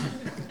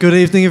Good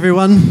evening,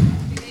 everyone.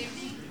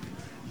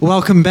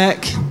 Welcome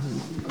back.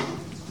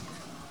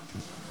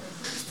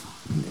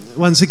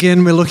 Once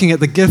again, we're looking at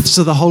the gifts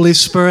of the Holy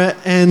Spirit,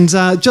 and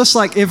just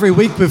like every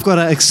week, we've got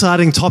an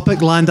exciting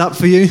topic lined up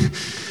for you.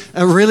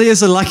 It really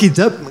is a lucky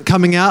dip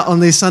coming out on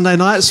these Sunday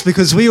nights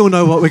because we all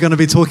know what we're going to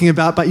be talking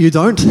about, but you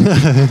don't.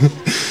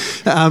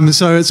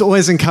 So it's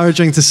always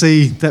encouraging to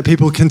see that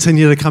people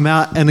continue to come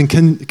out and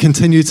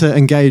continue to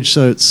engage,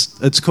 so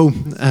it's cool.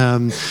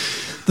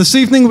 This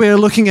evening we're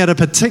looking at a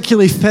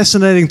particularly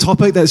fascinating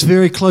topic that's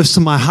very close to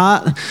my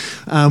heart.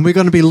 We're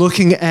going to be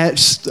looking at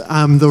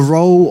the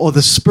role or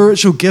the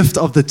spiritual gift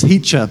of the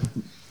teacher.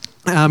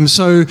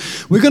 So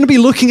we're going to be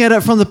looking at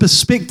it from the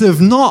perspective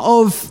not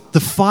of the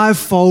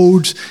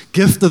fivefold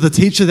gift of the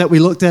teacher that we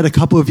looked at a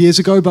couple of years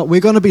ago, but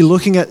we're going to be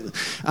looking at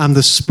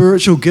the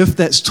spiritual gift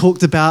that's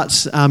talked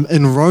about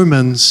in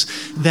Romans,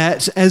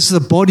 that as the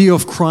body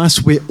of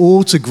Christ we're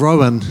all to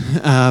grow in.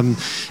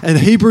 In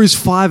Hebrews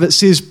 5 it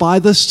says, by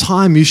this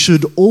time you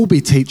should all be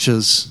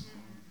teachers.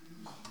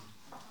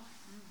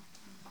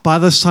 By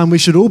this time, we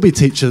should all be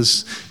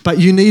teachers, but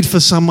you need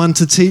for someone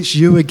to teach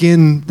you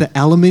again the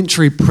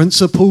elementary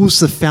principles,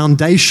 the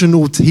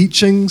foundational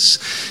teachings.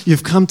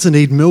 You've come to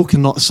need milk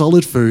and not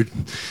solid food.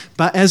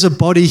 But as a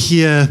body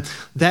here,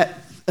 that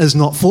is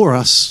not for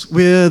us.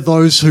 We're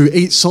those who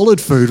eat solid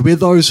food. We're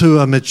those who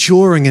are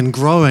maturing and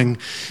growing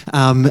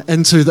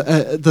into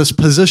this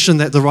position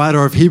that the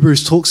writer of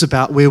Hebrews talks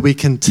about, where we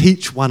can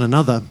teach one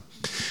another.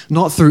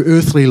 Not through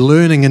earthly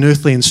learning and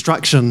earthly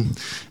instruction,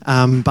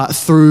 but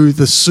through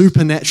the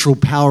supernatural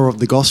power of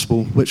the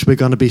gospel, which we're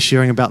going to be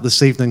sharing about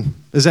this evening.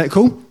 Is that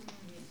cool?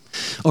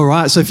 All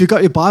right, so if you've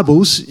got your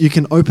Bibles, you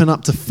can open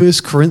up to 1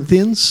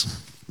 Corinthians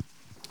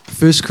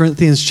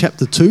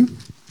chapter 2.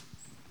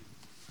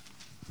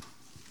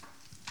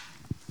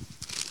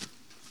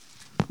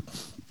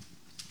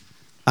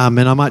 And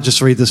I might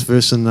just read this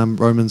verse in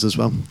Romans as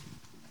well.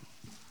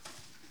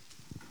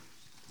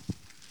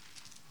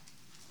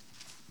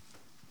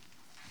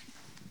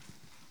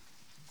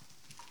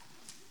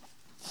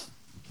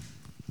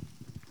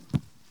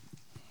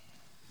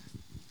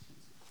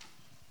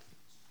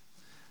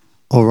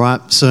 All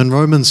right, so in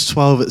Romans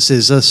 12 it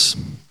says this.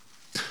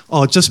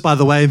 Oh, just by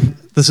the way,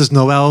 this is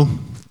Noel,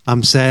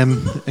 I'm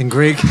Sam and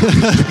Greg.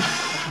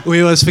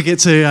 We always forget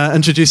to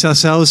introduce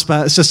ourselves,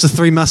 but it's just the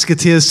Three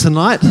Musketeers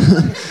tonight.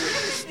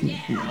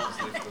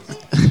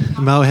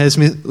 Mel has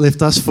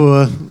left us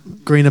for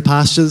greener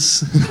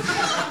pastures,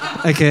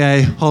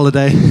 aka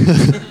holiday.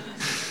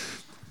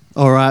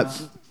 All right.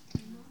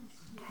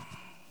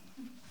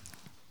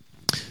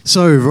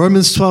 So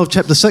Romans 12,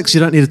 chapter 6, you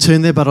don't need to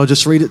turn there, but I'll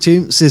just read it to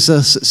you. It says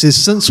this, it says,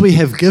 since we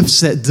have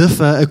gifts that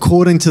differ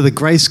according to the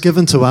grace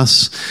given to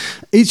us,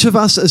 each of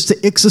us is to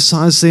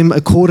exercise them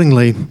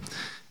accordingly.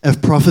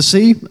 If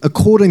prophecy,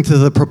 according to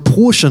the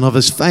proportion of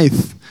his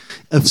faith.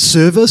 If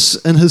service,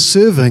 in his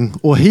serving,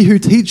 or he who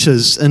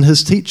teaches, in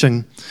his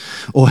teaching,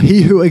 or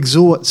he who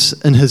exhorts,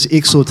 in his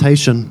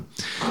exhortation.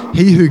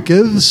 He who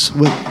gives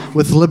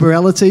with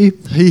liberality,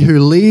 he who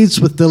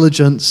leads with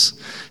diligence,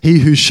 he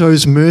who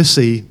shows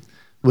mercy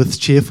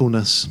with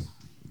cheerfulness.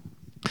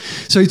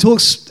 So he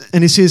talks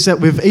and he says that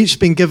we've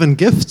each been given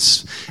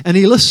gifts, and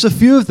he lists a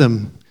few of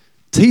them: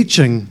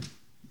 teaching,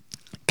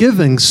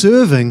 giving,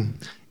 serving,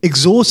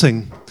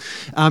 exhorting.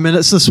 And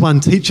it's this one,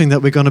 teaching,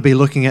 that we're going to be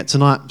looking at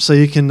tonight. So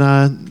you can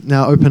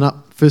now open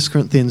up 1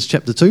 Corinthians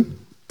chapter 2.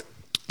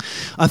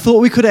 I thought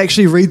we could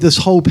actually read this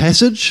whole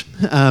passage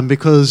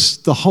because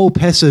the whole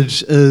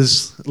passage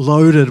is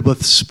loaded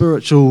with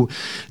spiritual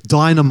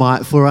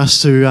dynamite for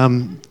us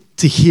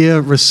to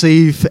hear,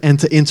 receive, and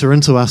to enter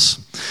into us.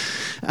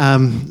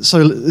 So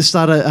let's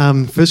start at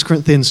 1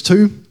 Corinthians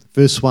 2,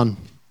 verse 1.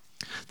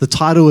 The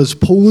title is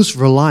Paul's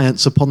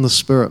Reliance upon the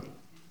Spirit.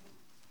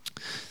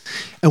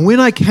 And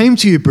when I came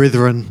to you,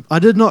 brethren, I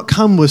did not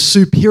come with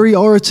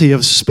superiority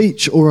of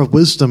speech or of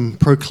wisdom,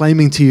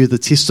 proclaiming to you the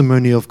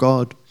testimony of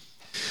God.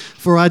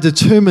 For I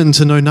determined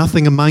to know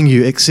nothing among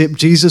you except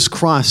Jesus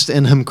Christ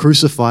and him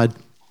crucified.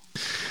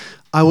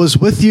 I was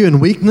with you in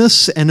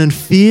weakness and in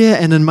fear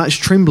and in much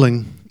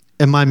trembling.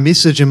 And my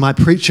message and my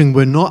preaching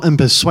were not in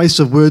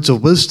persuasive words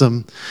of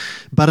wisdom,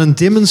 but in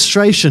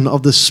demonstration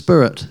of the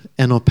Spirit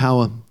and of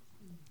power,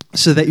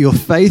 so that your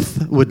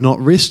faith would not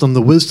rest on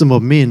the wisdom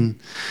of men,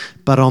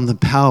 but on the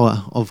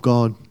power of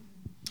God.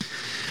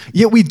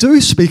 Yet we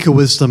do speak a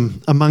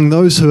wisdom among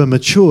those who are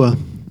mature,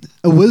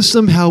 a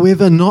wisdom,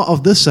 however, not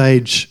of this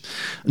age,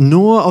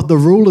 nor of the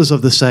rulers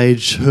of this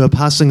age who are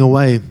passing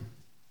away,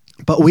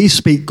 but we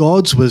speak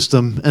God's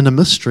wisdom in a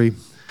mystery,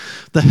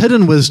 the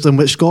hidden wisdom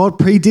which God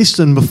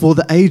predestined before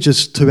the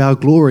ages to our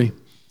glory,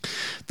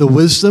 the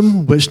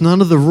wisdom which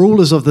none of the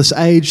rulers of this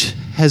age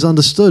has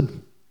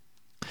understood.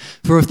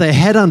 For if they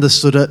had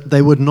understood it,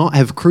 they would not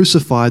have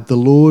crucified the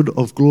Lord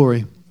of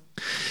glory.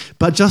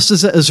 But just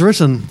as it is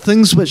written,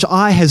 things which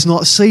eye has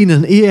not seen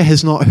and ear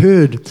has not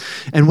heard,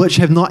 and which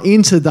have not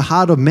entered the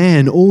heart of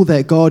man, all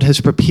that God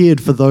has prepared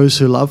for those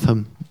who love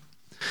him.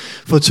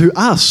 For to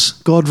us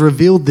God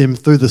revealed them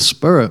through the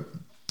Spirit.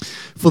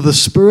 For the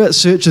Spirit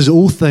searches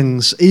all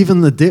things,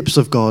 even the depths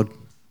of God.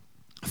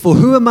 For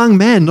who among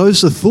man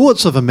knows the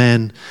thoughts of a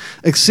man,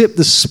 except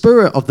the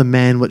spirit of the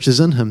man which is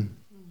in him?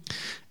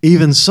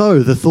 Even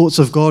so, the thoughts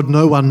of God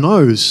no one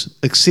knows,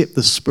 except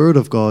the Spirit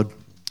of God.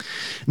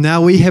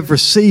 Now we have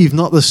received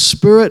not the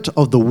spirit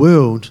of the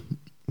world,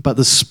 but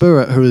the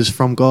Spirit who is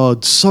from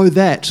God, so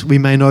that we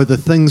may know the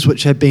things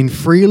which have been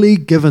freely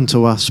given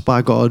to us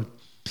by God,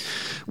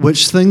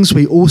 which things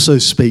we also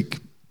speak,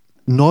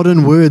 not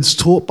in words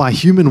taught by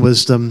human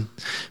wisdom,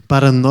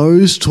 but in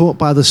those taught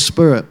by the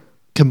Spirit,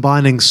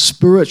 combining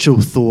spiritual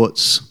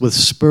thoughts with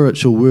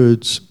spiritual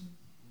words.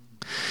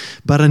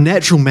 But a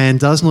natural man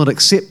does not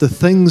accept the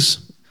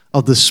things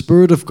of the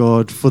Spirit of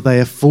God, for they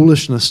are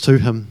foolishness to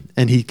him,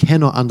 and he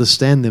cannot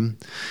understand them,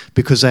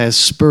 because they are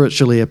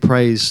spiritually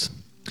appraised.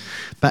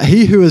 But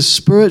he who is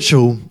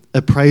spiritual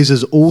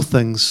appraises all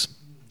things,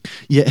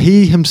 yet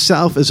he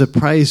himself is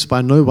appraised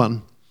by no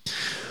one.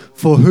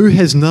 For who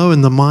has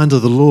known the mind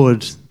of the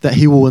Lord, that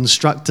he will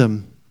instruct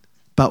him?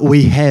 But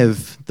we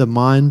have the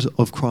mind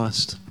of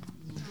Christ.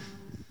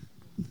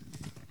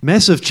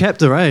 Massive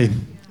chapter, eh?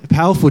 A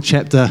powerful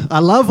chapter. I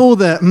love all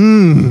the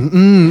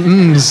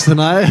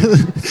tonight.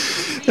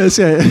 That's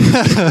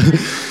it.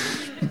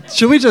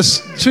 Should we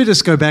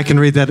just go back and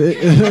read that?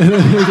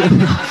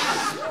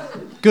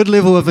 Good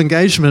level of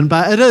engagement,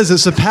 but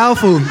it's a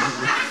powerful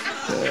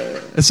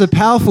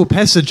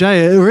passage,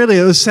 eh?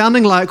 It was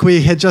sounding like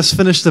we had just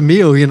finished a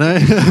meal, you know.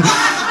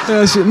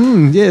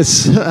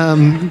 Yes.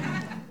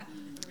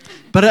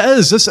 But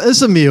this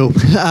is a meal.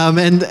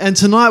 And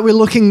tonight we're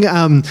looking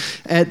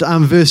at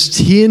verse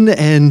 10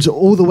 and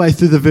all the way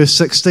through the verse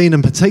 16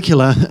 in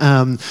particular.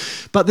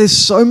 But there's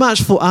so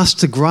much for us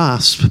to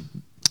grasp.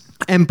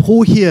 And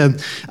Paul here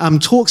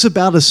talks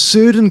about a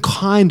certain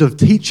kind of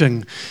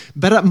teaching,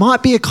 but it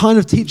might be a kind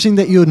of teaching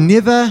that you've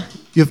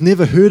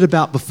never heard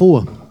about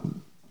before.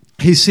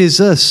 He says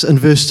this in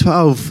verse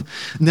 12,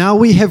 "Now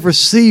we have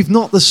received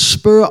not the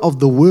spirit of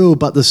the world,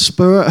 but the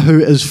Spirit who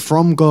is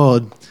from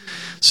God,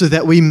 so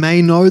that we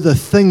may know the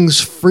things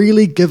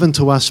freely given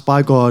to us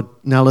by God."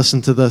 Now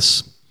listen to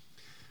this.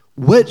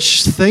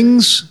 "Which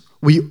things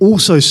we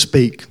also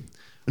speak,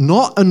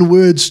 not in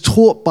words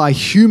taught by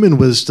human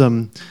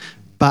wisdom,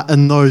 but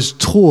in those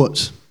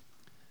taught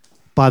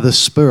by the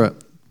Spirit,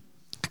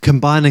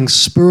 combining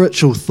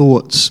spiritual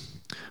thoughts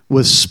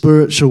with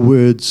spiritual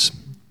words.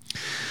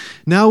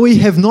 Now we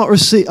have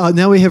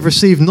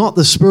received not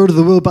the spirit of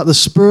the world, but the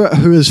Spirit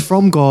who is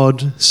from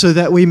God, so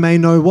that we may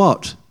know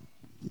what?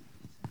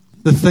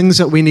 The things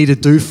that we need to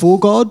do for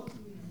God,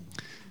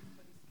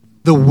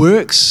 the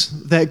works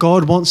that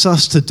God wants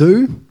us to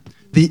do,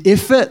 the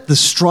effort, the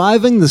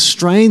striving, the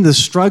strain, the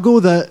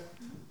struggle, the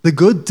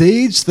good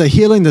deeds, the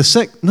healing the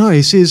sick. No,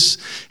 he says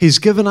he's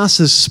given us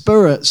his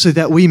Spirit so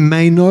that we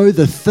may know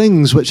the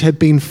things which have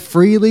been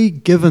freely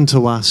given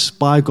to us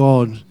by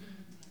God.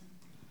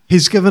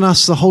 He's given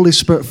us the Holy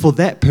Spirit for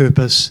that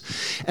purpose.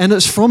 And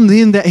it's from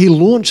then that he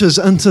launches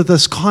into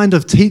this kind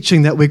of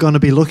teaching that we're going to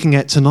be looking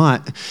at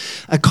tonight.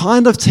 A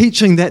kind of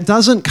teaching that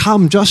doesn't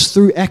come just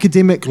through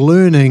academic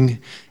learning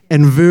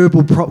and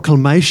verbal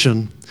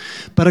proclamation,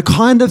 but a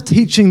kind of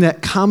teaching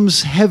that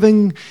comes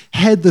having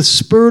had the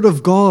Spirit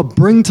of God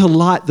bring to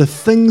light the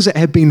things that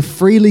have been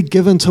freely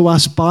given to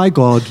us by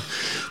God,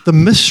 the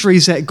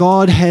mysteries that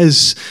God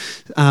has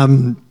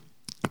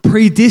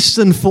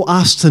predestined for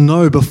us to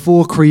know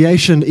before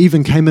creation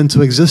even came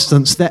into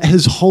existence, that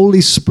his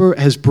Holy Spirit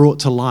has brought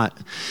to light.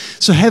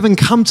 So having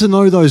come to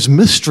know those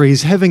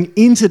mysteries, having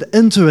entered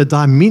into a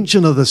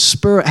dimension of the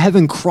Spirit,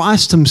 having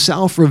Christ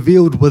himself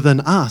revealed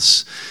within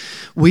us,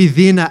 we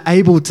then are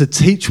able to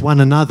teach one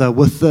another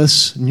with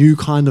this new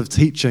kind of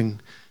teaching,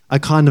 a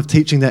kind of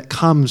teaching that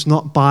comes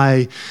not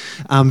by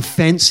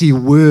fancy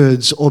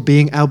words or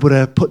being able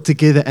to put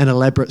together an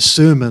elaborate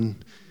sermon,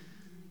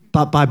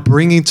 but by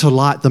bringing to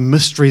light the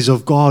mysteries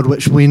of God,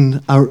 which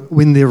when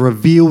they're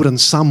revealed in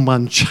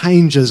someone,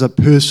 changes a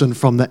person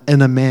from the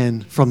inner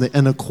man, from the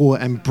inner core,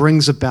 and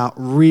brings about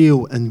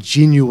real and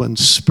genuine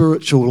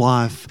spiritual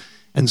life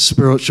and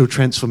spiritual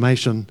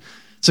transformation.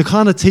 It's a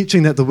kind of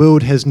teaching that the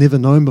world has never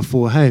known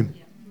before, hey?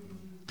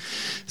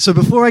 So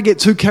before I get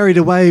too carried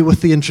away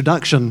with the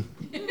introduction,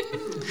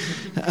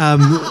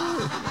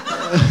 I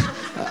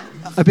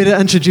better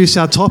introduce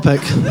our topic.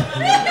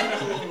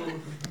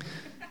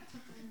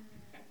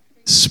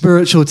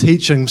 Spiritual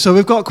teaching. So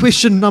we've got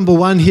question number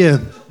 1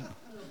 here.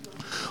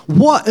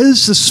 What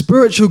is the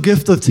spiritual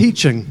gift of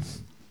teaching?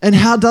 And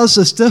how does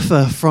this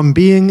differ from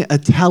being a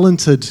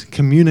talented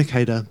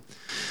communicator?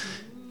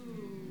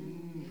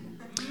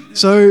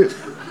 So,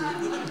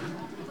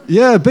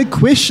 yeah, big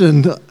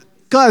question.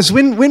 Guys,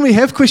 when we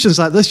have questions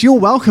like this, you're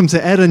welcome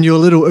to add in your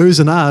little oohs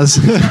and ahs.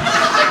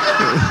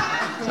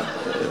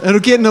 It'll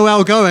get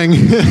Noel going.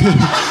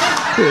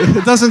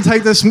 It doesn't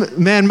take this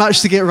man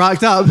much to get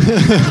racked up.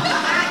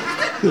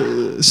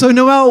 So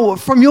Noel,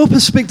 from your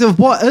perspective,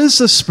 what is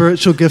the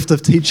spiritual gift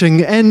of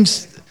teaching? And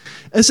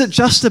is it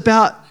just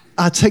about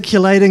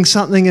articulating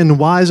something in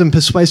wise and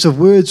persuasive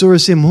words, or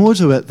is there more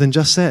to it than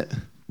just that?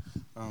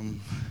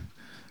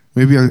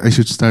 Maybe I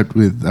should start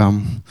with,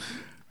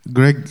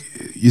 Greg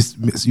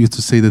used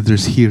to say that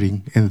there's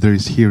hearing and there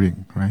is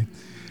hearing, right?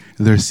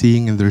 They're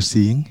seeing and they're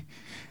seeing.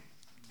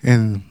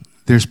 And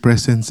there's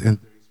presence and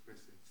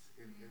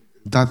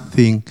that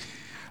thing,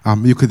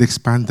 you could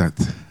expand that.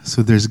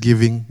 So there's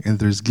giving and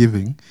there's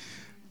giving.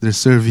 There's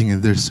serving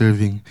and there's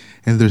serving.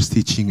 And there's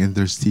teaching and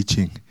there's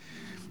teaching.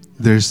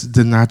 There's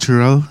the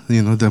natural,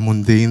 the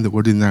mundane, the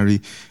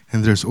ordinary.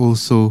 And there's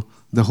also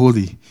the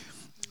holy.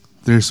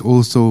 There's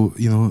also,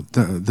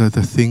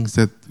 the things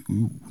that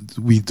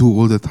we do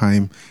all the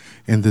time.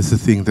 And there's the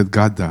thing that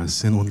God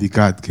does and only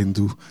God can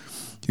do.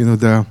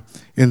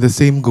 And the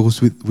same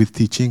goes with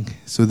teaching.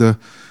 So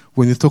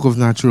when you talk of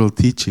natural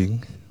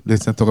teaching,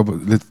 let's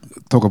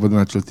talk about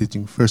natural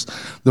teaching first.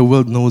 The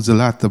world knows a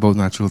lot about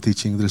natural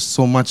teaching. There's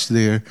so much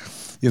there,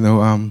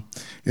 and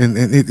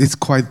it's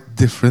quite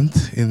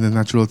different in the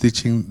natural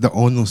teaching. The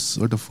onus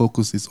or the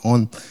focus is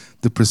on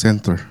the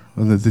presenter,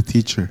 on the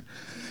teacher.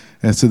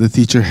 And so the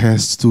teacher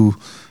has to,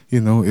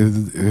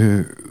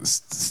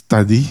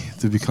 study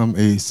to become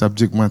a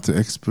subject matter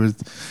expert.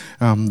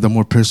 The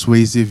more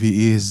persuasive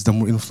he is, the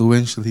more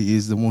influential he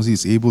is, the more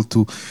he's able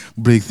to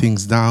break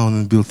things down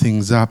and build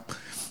things up.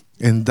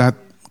 And that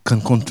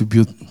can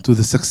contribute to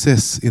the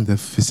success in the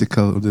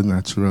physical or the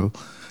natural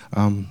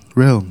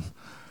realm.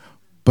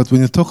 But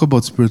when you talk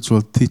about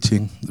spiritual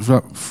teaching,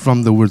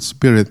 from the word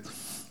spirit,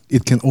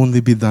 it can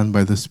only be done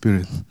by the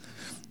Spirit.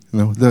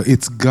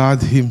 It's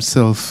God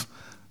Himself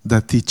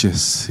that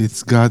teaches.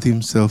 It's God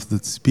Himself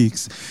that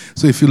speaks.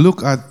 So if you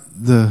look at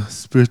the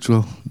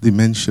spiritual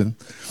dimension,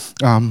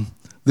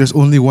 there's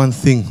only one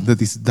thing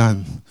that is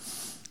done.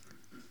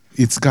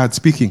 It's God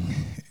speaking.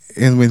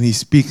 And when He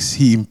speaks,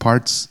 He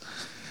imparts.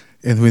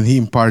 And when He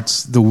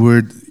imparts, the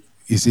word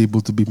is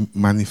able to be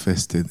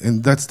manifested.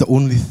 And that's the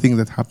only thing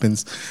that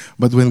happens.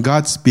 But when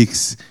God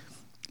speaks,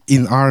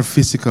 in our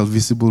physical,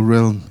 visible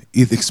realm,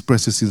 it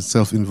expresses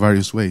itself in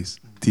various ways.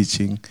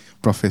 Teaching,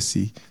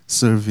 prophecy,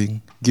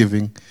 serving,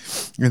 giving.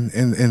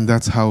 And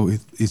that's how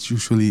it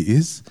usually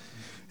is.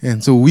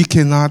 And so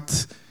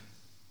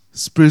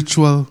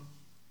spiritual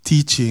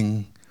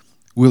teaching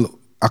will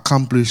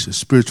accomplish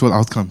spiritual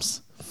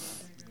outcomes.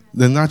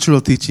 The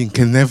natural teaching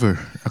can never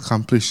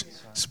accomplish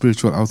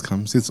spiritual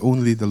outcomes. It's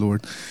only the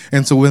Lord.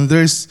 And so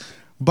the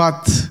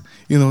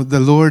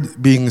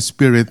Lord being a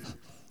spirit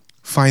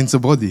finds a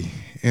body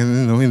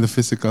and in the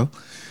physical.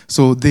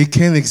 So they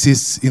can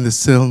exist in the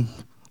same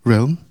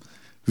realm.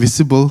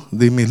 Visible,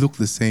 they may look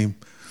the same,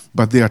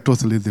 but they are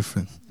totally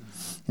different.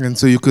 And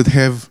so you could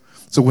have,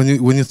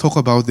 when you talk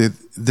about it,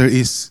 there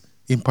is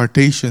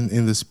impartation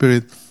in the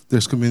spirit,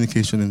 there's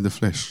communication in the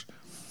flesh.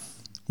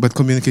 But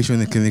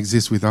communication can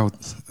exist without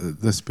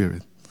the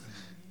Spirit.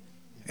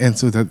 And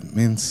so that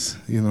means,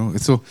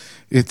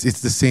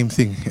 it's the same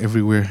thing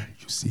everywhere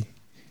you see.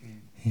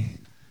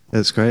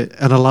 That's great.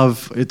 And I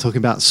love talking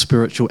about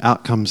spiritual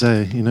outcomes,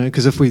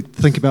 because if we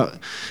think about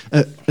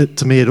it,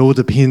 to me, it all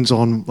depends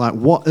on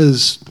what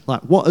is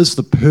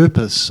the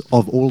purpose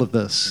of all of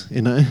this,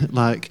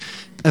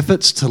 if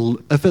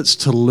it's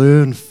to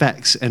learn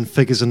facts and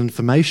figures and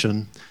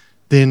information,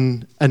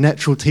 then a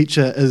natural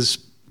teacher is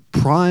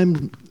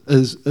prime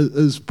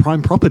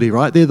property,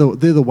 right? They're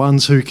the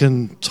ones who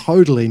can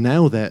totally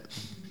nail that.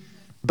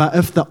 But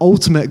if the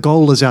ultimate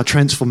goal is our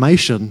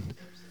transformation,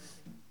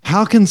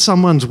 how can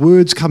someone's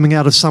words coming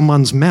out of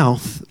someone's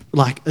mouth,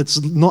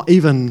 it's not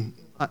even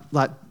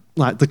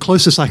like the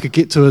closest I could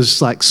get to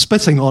is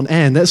spitting on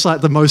Anne. That's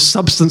the most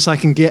substance I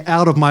can get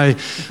out of my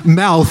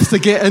mouth to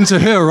get into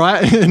her,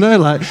 right?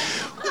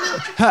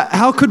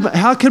 How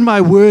can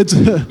my words?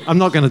 I'm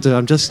not going to do it.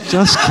 I'm just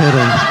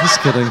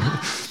kidding.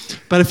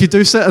 But if you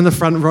do sit in the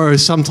front row,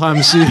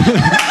 sometimes you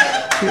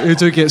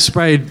do get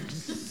sprayed.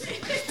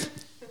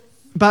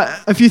 But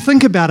if you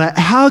think about it,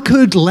 how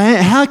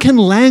can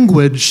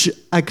language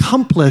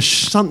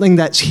accomplish something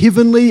that's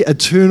heavenly,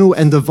 eternal,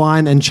 and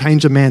divine and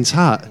change a man's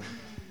heart?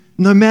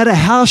 No matter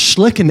how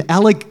slick and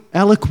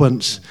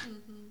eloquent,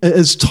 it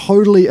is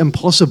totally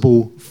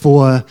impossible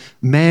for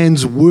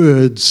man's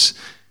words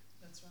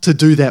to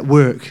do that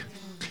work.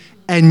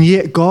 And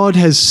yet God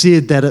has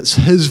said that it's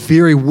His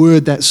very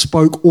word that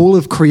spoke all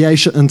of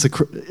creation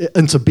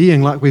into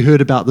being, like we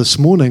heard about this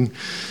morning.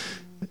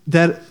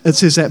 That it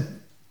says that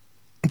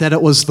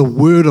it was the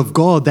word of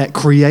God that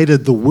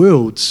created the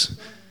worlds.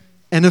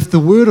 And if the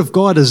word of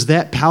God is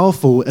that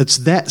powerful, it's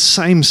that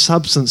same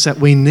substance that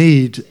we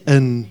need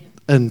in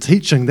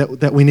teaching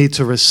that we need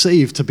to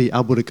receive to be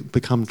able to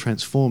become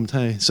transformed.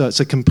 Hey, so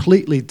it's a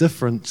completely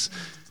different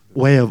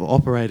way of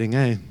operating.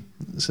 Hey,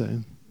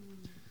 so.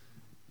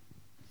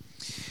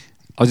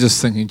 I was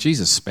just thinking,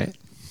 Jesus spat.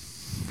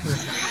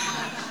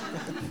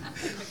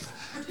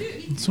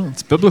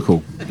 It's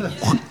biblical.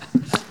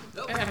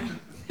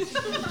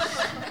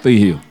 Be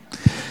healed.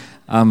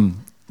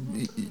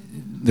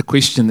 The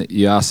question that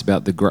you asked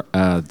about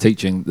the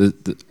teaching,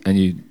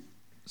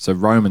 so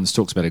Romans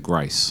talks about a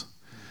grace.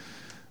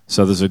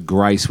 So there's a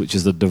grace which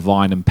is the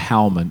divine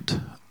empowerment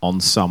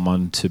on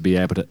someone to be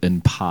able to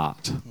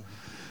impart.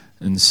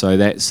 And so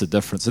that's the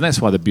difference. And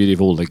that's why the beauty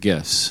of all the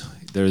gifts.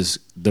 There's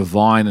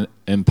divine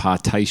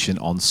impartation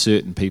on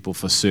certain people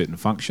for certain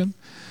function.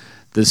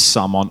 There's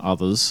some on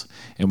others.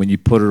 And when you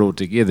put it all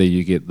together,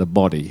 you get the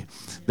body.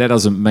 That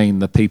doesn't mean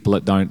the people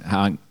that don't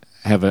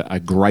have a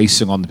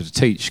gracing on them to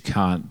teach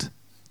can't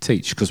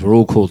teach, because we're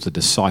all called to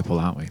disciple,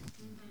 aren't we?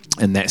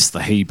 And that's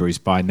the Hebrews.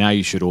 By now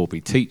you should all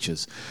be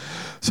teachers.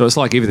 So it's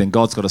like everything.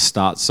 God's got to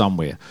start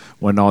somewhere.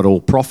 We're not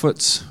all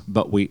prophets,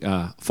 but we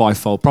are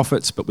fivefold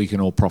prophets, but we can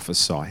all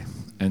prophesy.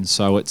 And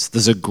so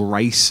there's a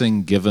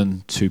gracing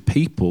given to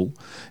people,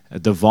 a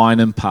divine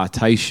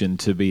impartation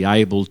to be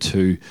able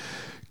to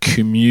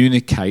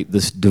communicate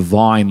this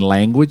divine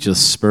language,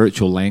 this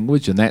spiritual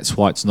language, and that's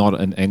why it's not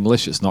in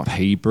English, it's not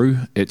Hebrew,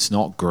 it's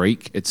not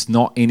Greek, it's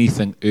not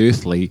anything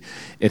earthly.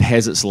 It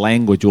has its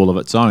language all of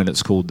its own.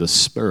 It's called the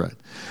Spirit.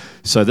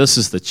 So this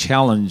is the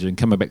challenge, and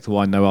coming back to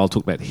why Noel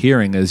talked about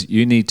hearing, is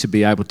you need to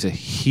be able to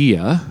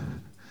hear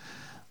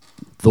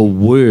the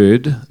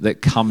word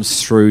that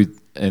comes through,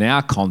 in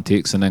our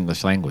context, in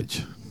English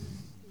language.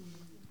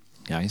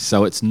 Okay,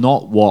 so it's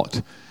not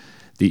what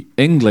the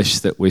English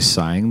that we're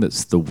saying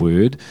that's the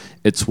word,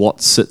 it's what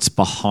sits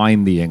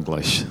behind the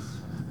English.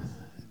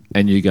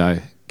 And you go,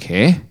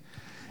 okay?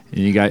 And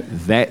you go,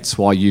 that's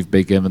why you've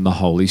been given the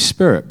Holy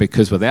Spirit,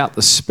 because without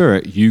the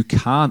Spirit, you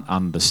can't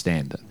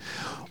understand it.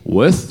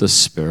 With the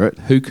Spirit,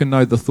 who can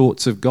know the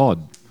thoughts of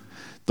God?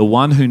 The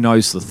one who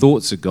knows the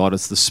thoughts of God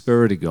is the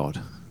Spirit of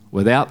God.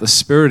 Without the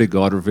Spirit of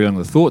God revealing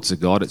the thoughts of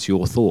God, it's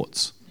your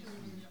thoughts.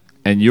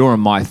 And your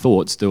and my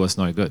thoughts do us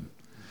no good.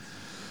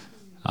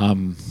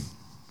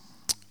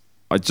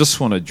 I just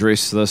want to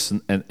address this,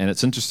 and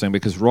it's interesting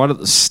because right at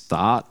the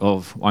start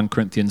of 1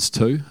 Corinthians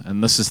 2,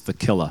 and this is the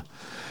killer,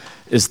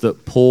 is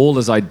that Paul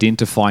is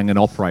identifying an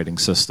operating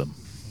system.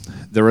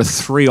 There are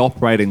 3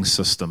 operating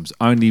systems.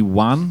 Only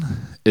one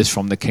is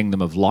from the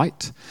kingdom of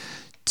light,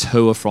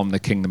 2 are from the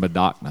kingdom of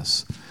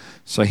darkness.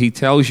 So he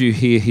tells you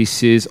here, he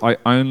says, I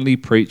only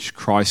preach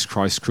Christ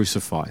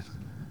crucified.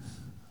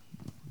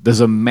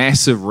 There's a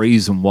massive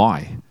reason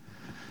why,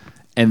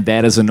 and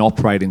that is an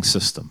operating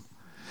system.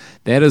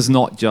 That is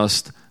not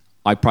just,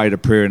 I prayed a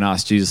prayer and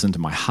asked Jesus into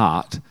my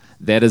heart.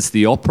 That is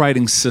the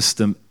operating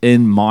system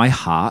in my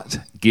heart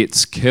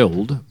gets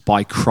killed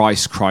by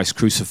Christ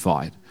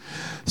crucified.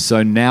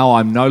 So now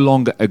I'm no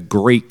longer a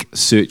Greek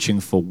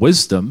searching for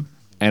wisdom,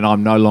 and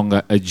I'm no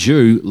longer a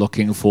Jew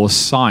looking for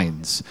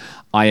signs.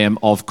 I am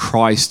of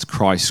Christ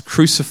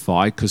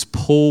crucified, because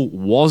Paul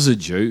was a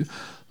Jew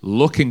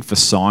looking for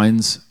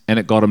signs, and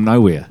it got him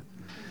nowhere.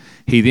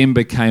 He then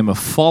became a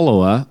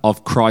follower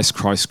of Christ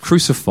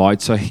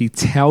crucified, so he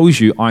tells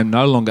you, I'm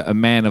no longer a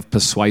man of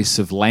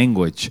persuasive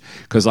language,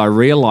 because I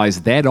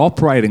realized that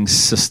operating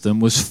system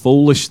was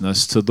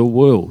foolishness to the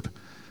world,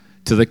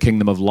 to the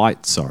kingdom of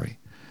light,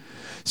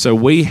 So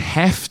we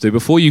have to,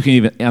 before you can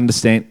even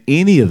understand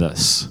any of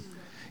this,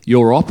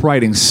 your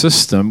operating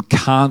system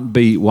can't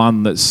be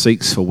one that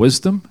seeks for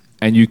wisdom,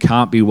 and you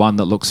can't be one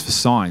that looks for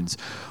signs.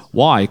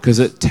 Why? Because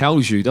it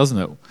tells you, doesn't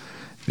it,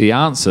 the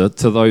answer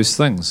to those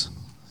things.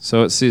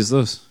 So it says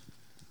this.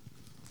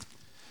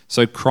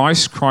 So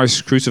Christ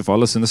crucified.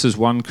 Listen, this is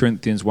 1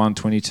 Corinthians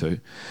 1:22.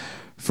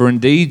 For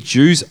indeed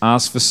Jews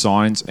ask for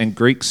signs and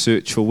Greeks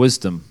search for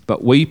wisdom,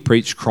 but we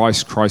preach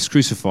Christ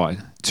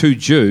crucified. To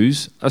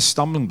Jews, a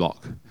stumbling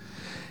block,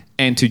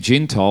 and to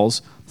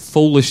Gentiles,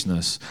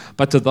 foolishness.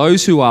 But to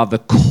those who are the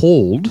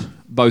called,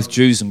 both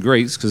Jews and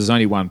Greeks, because there's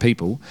only one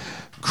people,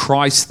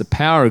 Christ the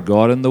power of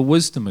God and the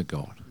wisdom of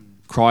God.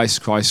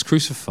 Christ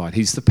crucified.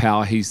 He's the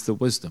power, he's the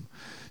wisdom.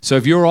 So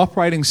if your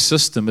operating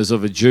system is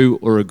of a Jew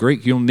or a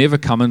Greek, you'll never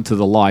come into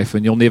the life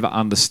and you'll never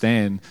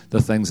understand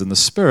the things in the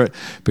Spirit,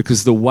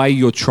 because the way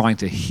you're trying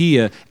to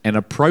hear and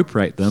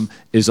appropriate them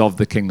is of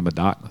the kingdom of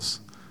darkness.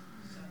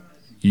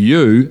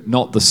 You,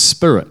 not the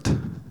Spirit.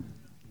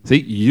 See,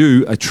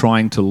 you are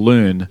trying to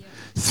learn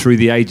through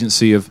the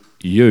agency of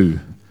you.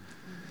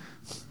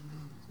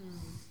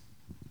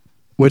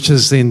 Which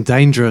is then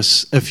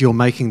dangerous if you're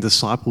making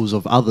disciples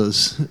of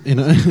others,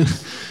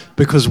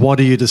 because what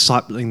are you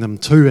discipling them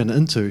to and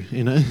into,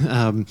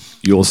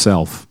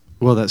 Yourself.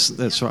 Well,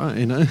 that's right,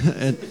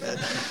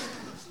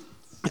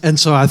 and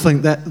so I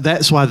think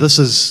that's why this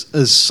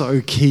is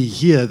so key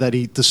here, that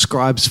he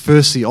describes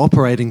first the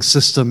operating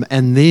system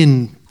and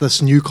then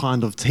this new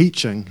kind of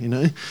teaching,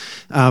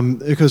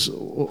 because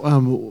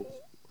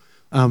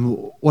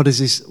what does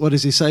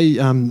he say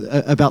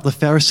about the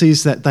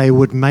Pharisees, that they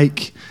would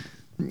make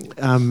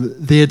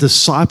their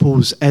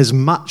disciples as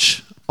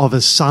much of a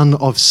son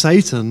of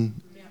Satan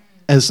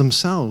as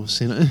themselves,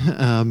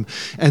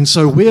 and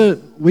so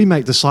we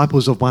make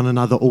disciples of one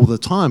another all the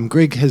time.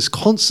 Greg has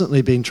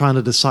constantly been trying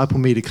to disciple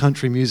me to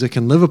country music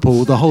in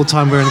Liverpool the whole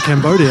time we're in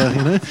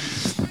Cambodia,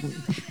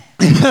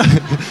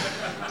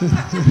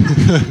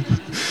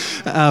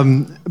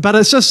 but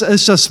it's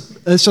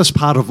just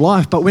part of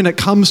life. But when it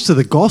comes to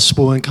the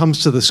gospel and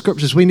comes to the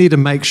scriptures, we need to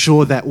make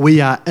sure that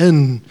we are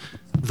in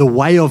the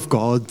way of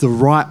God, the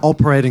right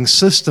operating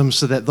system,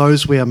 so that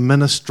those we are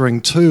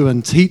ministering to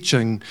and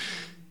teaching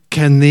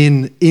can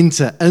then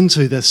enter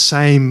into the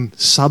same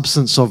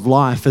substance of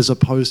life as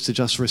opposed to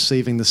just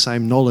receiving the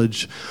same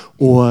knowledge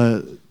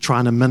or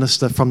trying to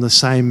minister from the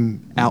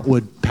same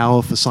outward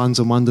power for signs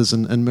and wonders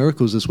and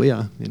miracles as we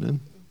are, you know.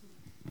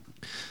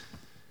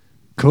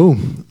 Cool.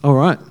 All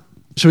right.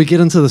 Shall we get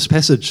into this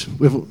passage?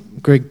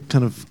 Greg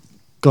kind of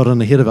got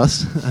on ahead of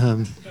us.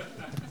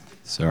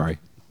 Sorry.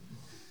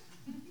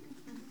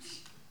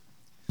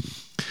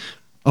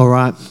 All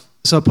right.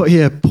 So I put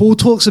here, Paul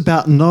talks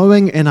about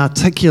knowing and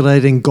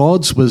articulating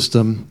God's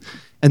wisdom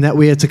and that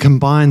we are to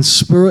combine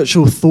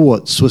spiritual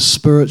thoughts with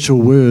spiritual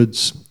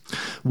words.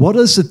 What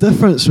is the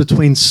difference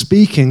between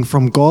speaking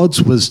from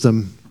God's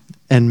wisdom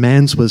and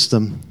man's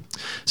wisdom?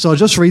 So I'll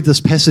just read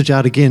this passage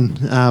out again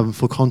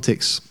for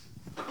context.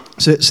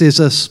 So it says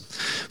this,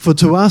 for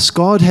to us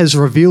God has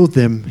revealed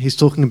them. He's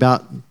talking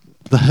about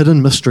the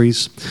hidden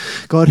mysteries.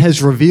 God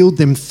has revealed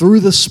them through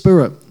the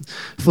Spirit.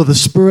 For the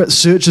Spirit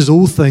searches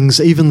all things,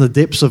 even the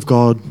depths of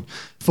God.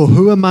 For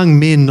who among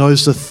men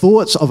knows the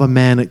thoughts of a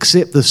man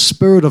except the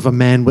spirit of a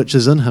man which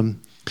is in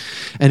him?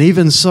 And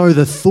even so,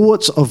 the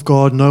thoughts of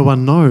God no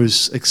one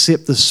knows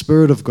except the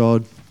Spirit of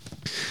God.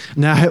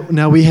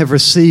 Now we have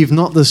received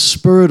not the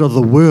spirit of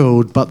the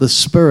world, but the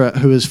Spirit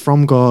who is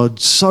from God,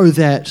 so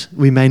that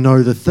we may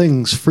know the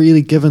things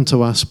freely given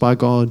to us by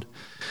God.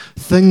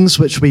 Things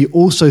which we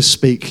also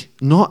speak,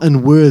 not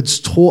in words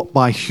taught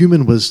by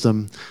human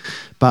wisdom,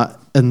 but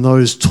in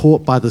those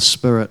taught by the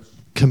Spirit,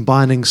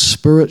 combining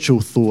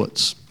spiritual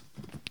thoughts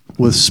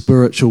with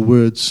spiritual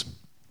words.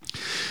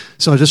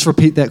 So I just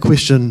repeat that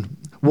question.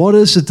 What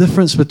is the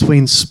difference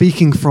between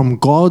speaking from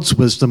God's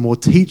wisdom or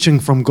teaching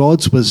from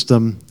God's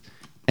wisdom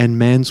and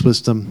man's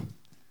wisdom?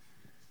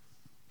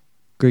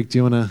 Greg, do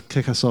you want to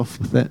kick us off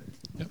with that?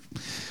 Yep.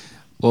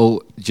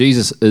 Well,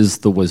 Jesus is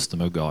the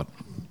wisdom of God.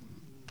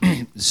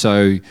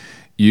 So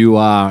you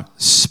are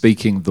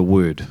speaking the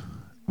word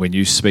when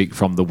you speak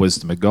from the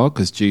wisdom of God,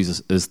 because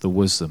Jesus is the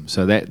wisdom.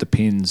 So that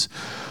depends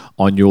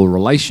on your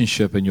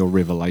relationship and your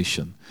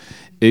revelation.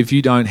 If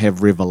you don't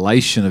have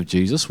revelation of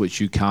Jesus, which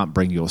you can't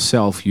bring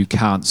yourself, you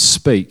can't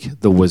speak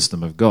the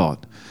wisdom of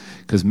God,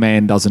 because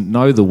man doesn't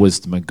know the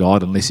wisdom of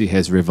God unless he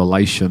has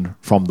revelation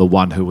from the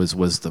one who is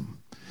wisdom.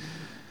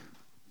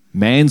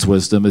 Man's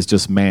wisdom is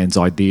just man's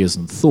ideas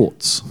and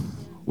thoughts,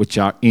 which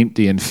are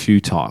empty and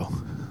futile.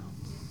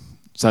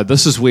 So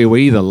this is where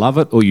we either love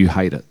it or you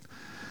hate it.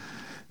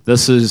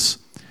 This is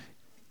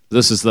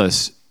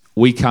this.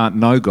 We can't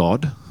know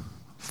God,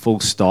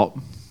 full stop,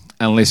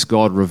 unless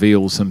God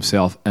reveals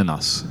himself in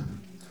us.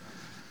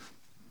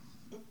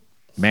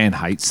 Man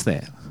hates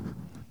that.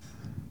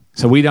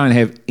 So we don't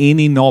have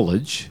any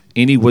knowledge,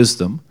 any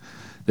wisdom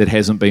that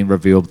hasn't been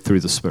revealed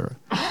through the Spirit.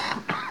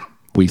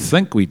 We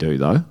think we do,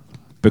 though,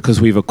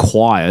 because we've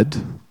acquired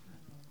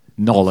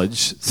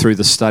knowledge through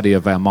the study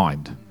of our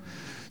mind.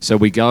 So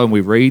we go and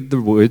we read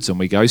the words and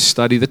we go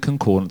study the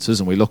concordances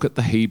and we look at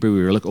the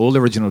Hebrew, we look at all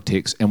the original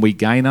texts and we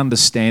gain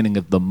understanding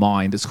of the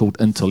mind. It's called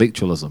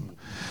intellectualism.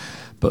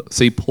 But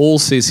see, Paul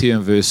says here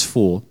in verse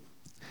 4,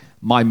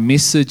 my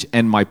message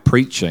and my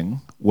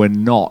preaching were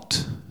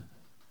not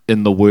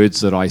in the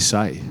words that I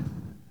say.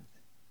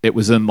 It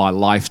was in my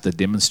life to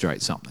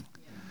demonstrate something.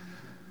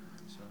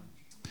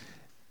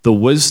 The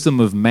wisdom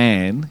of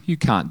man, you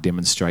can't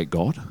demonstrate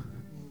God.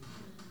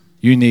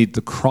 You need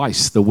the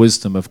Christ, the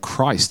wisdom of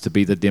Christ, to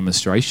be the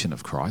demonstration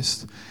of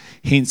Christ.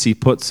 Hence, he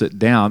puts it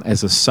down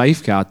as a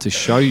safeguard to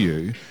show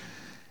you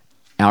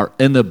our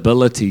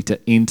inability to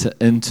enter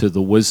into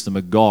the wisdom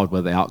of God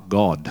without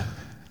God.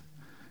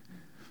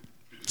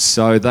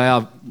 So they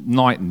are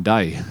night and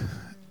day,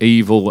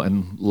 evil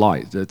and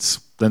light.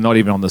 They're not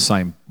even on the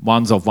same.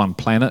 One's of one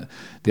planet,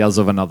 the other's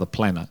of another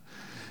planet.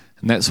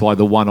 And that's why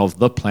the one of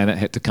the planet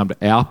had to come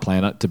to our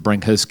planet to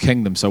bring his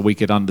kingdom so we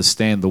could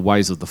understand the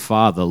ways of the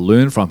Father,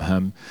 learn from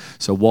him.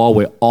 So while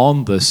we're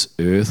on this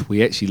earth,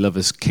 we actually live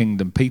as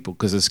kingdom people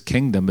because his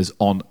kingdom is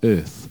on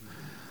earth.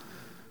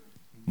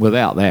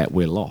 Without that,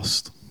 we're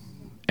lost.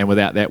 And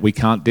without that, we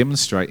can't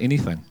demonstrate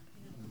anything.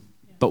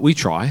 But we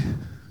try.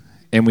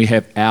 And we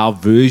have our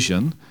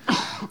version.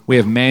 We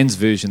have man's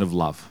version of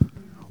love.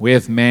 We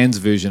have man's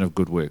version of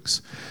good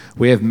works.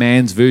 We have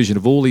man's version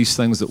of all these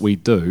things that we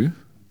do.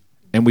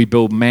 And we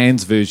build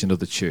man's version of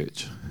the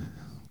church.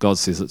 God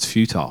says it's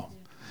futile.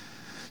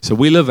 So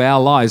we live our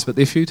lives, but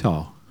they're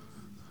futile.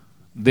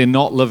 They're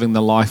not living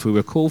the life we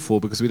were called for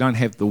because we don't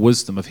have the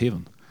wisdom of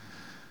heaven,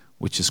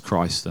 which is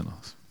Christ in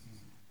us.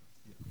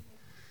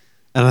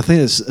 And I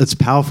think it's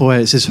powerful.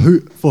 It says,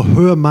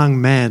 who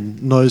among man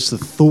knows the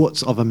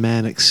thoughts of a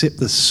man except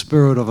the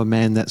spirit of a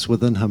man that's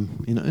within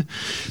him? You know,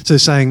 so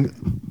saying,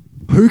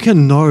 who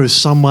can know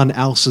someone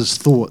else's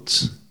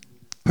thoughts?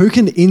 Who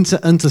can enter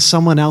into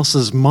someone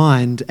else's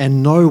mind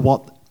and know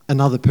what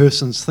another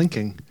person's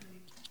thinking?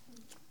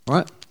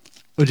 Right?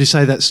 Would you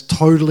say that's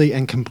totally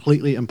and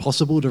completely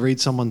impossible to read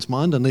someone's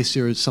mind unless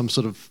you're some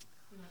sort of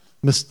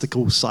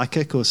mystical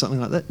psychic or something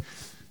like that?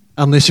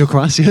 Unless you're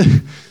Christ, yeah.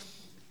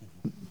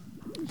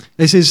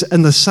 It says,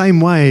 in the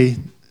same way,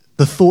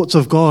 the thoughts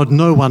of God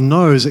no one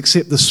knows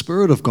except the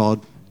Spirit of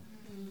God.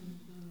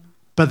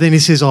 But then he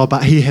says,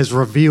 but he has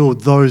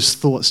revealed those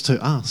thoughts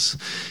to us.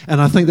 And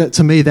I think that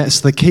to me, that's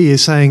the key,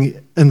 is saying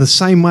in the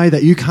same way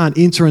that you can't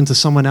enter into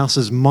someone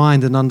else's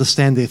mind and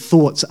understand their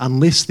thoughts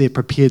unless they're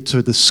prepared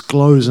to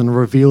disclose and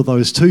reveal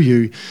those to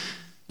you.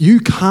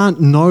 You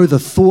can't know the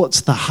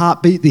thoughts, the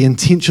heartbeat, the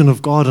intention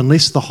of God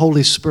unless the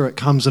Holy Spirit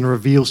comes and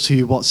reveals to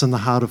you what's in the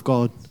heart of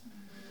God.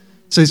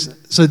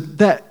 So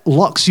that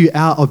locks you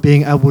out of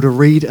being able to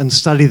read and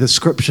study the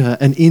scripture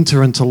and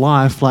enter into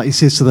life. Like he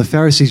says to the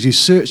Pharisees, you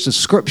search the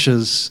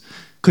scriptures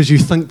because you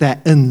think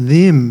that in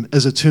them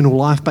is eternal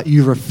life, but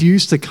you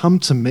refuse to come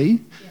to me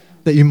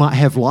that you might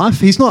have life.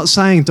 He's not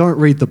saying don't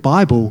read the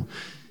Bible.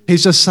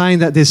 He's just saying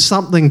that there's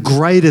something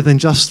greater than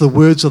just the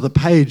words of the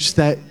page,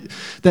 that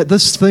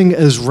this thing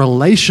is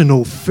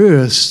relational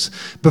first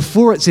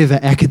before it's ever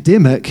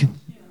academic.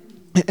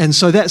 And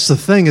so that's the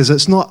thing, is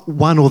it's not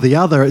one or the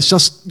other. It's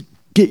just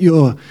get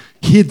your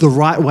head the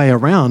right way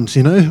around,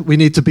 you know. We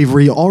need to be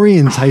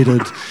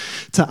reorientated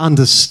to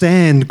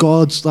understand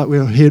God's, like we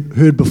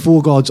heard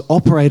before, God's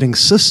operating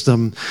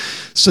system,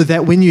 so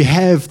that when you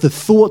have the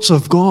thoughts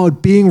of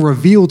God being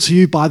revealed to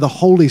you by the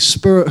Holy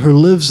Spirit who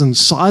lives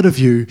inside of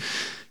you,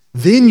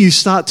 then you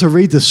start to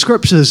read the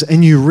scriptures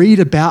and you read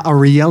about a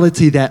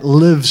reality that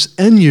lives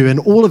in you,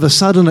 and all of a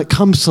sudden it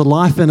comes to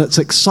life, and it's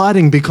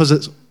exciting because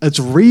it's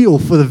real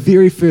for the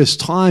very first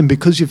time,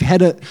 because you've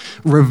had it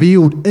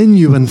revealed in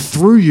you and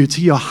through you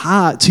to your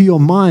heart, to your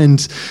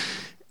mind,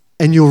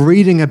 and you're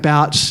reading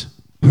about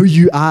who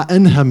you are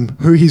in him,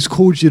 who he's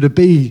called you to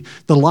be,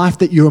 the life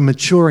that you're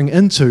maturing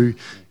into.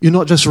 You're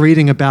not just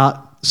reading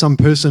about some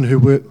person who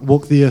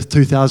walked the earth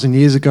 2,000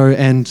 years ago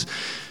and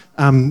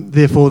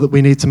therefore that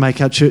we need to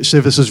make our church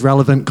services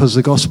relevant because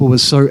the gospel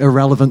is so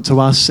irrelevant to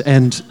us.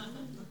 And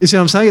you see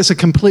what I'm saying? It's a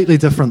completely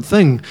different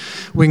thing.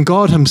 When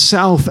God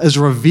himself is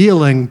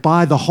revealing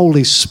by the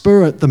Holy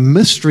Spirit the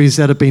mysteries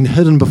that have been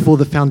hidden before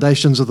the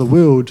foundations of the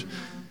world,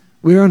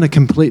 we're in a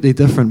completely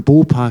different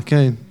ballpark,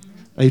 eh?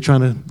 Are you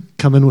trying to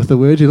come in with the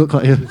word? You look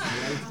like you...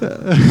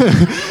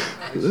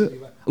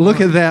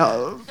 Look at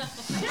that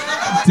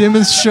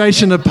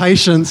demonstration of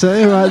patience,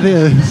 eh? Right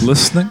there.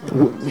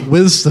 Listening.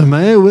 Wisdom,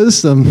 eh?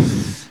 Wisdom.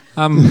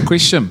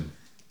 Question.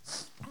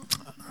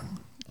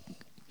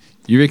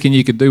 You reckon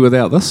you could do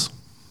without this?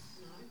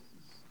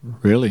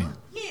 Really?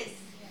 Yes,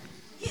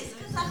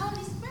 because the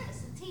Holy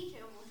Spirit's the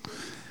teacher.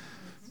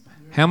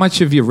 How much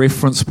of your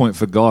reference point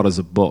for God is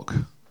a book?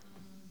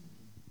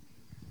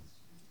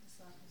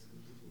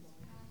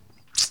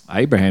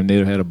 Abraham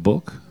never had a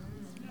book.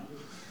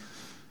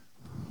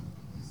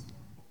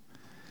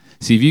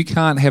 See, if you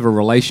can't have a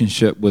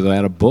relationship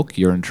without a book,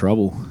 you're in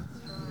trouble.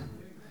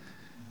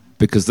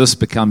 Because this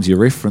becomes your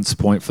reference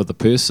point for the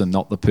person,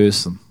 not the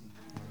person.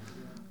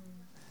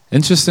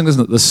 Interesting,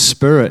 isn't it? The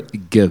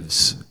Spirit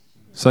gives.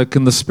 So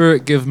can the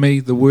Spirit give me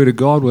the Word of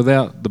God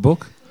without the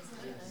book?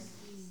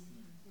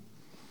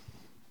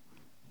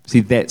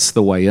 See, that's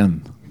the way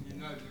in.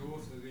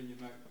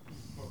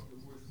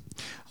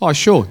 Oh,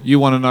 sure, you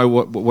want to know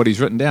what he's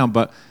written down,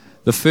 but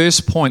the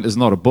first point is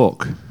not a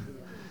book.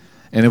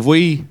 And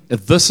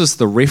if this is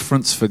the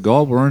reference for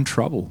God, we're in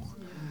trouble.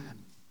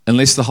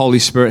 Unless the Holy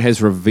Spirit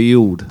has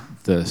revealed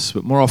this.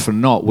 But more often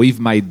than not, we've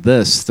made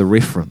this the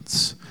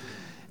reference.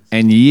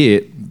 And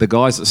yet, the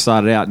guys that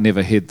started out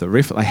never had the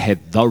reference. They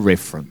had the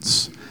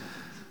reference.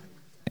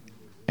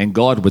 And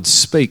God would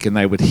speak and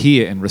they would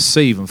hear and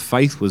receive, and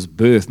faith was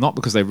birthed, not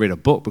because they read a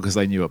book, because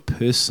they knew a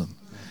person.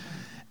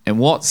 And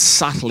what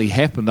subtly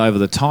happened over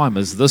the time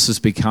is this has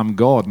become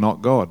God,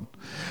 not God.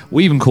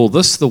 We even call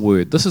this the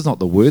Word. This is not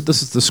the Word,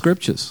 this is the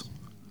Scriptures.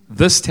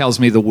 This tells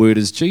me the Word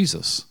is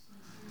Jesus.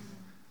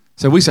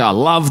 So we say, I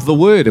love the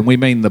Word, and we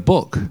mean the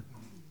book.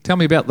 Tell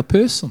me about the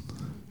person.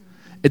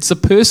 It's the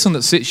person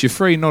that sets you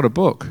free, not a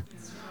book.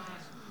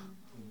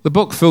 The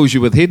book fills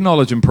you with head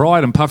knowledge and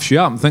pride and puffs you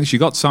up and thinks you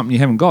got something you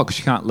haven't got because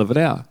you can't live it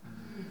out.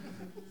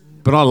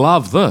 But I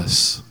love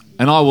this,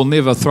 and I will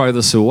never throw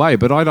this away,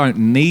 but I don't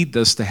need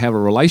this to have a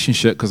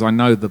relationship because I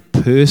know the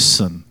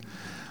person.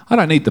 I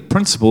don't need the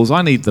principles,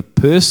 I need the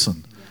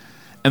person.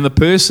 And the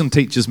person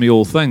teaches me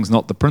all things,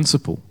 not the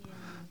principle.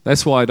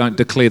 That's why I don't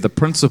declare the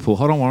principle.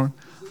 Hold on, Warren.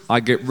 I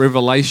get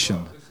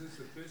revelation.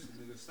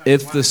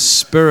 If the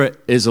Spirit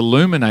is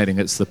illuminating,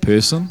 it's the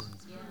person.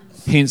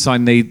 Hence, I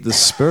need the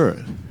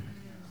Spirit.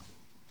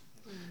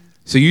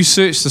 So you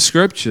search the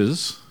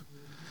Scriptures,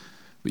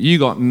 but you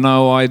got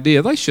no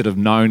idea. They should have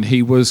known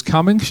he was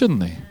coming, shouldn't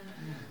they?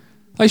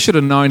 They should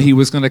have known he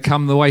was going to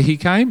come the way he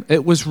came.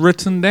 It was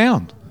written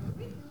down.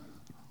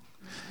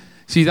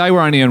 See, they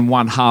were only in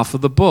one half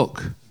of the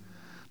book,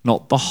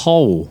 not the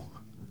whole.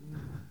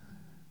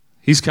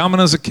 He's coming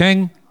as a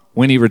king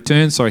when he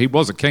returns. So he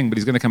was a king, but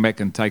he's going to come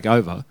back and take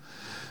over.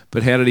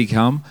 But how did he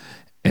come?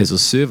 As a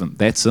servant.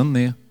 That's in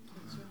there.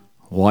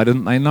 Why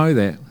didn't they know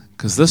that?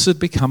 Because this had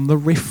become the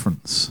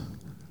reference.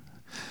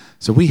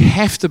 So we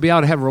have to be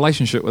able to have a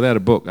relationship without a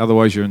book,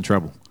 otherwise you're in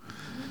trouble.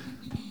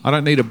 I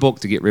don't need a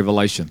book to get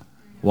revelation.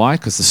 Why?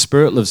 Because the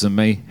Spirit lives in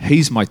me.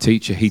 He's my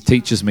teacher. He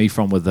teaches me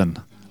from within.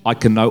 I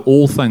can know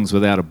all things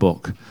without a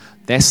book.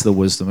 That's the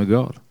wisdom of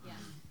God.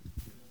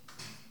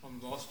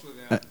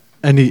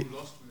 And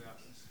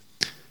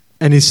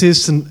he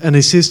says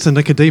to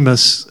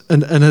Nicodemus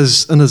in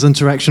his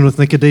interaction with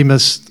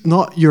Nicodemus,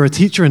 not you're a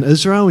teacher in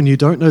Israel and you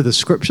don't know the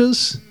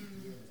scriptures.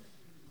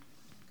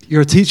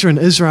 You're a teacher in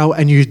Israel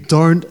and you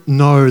don't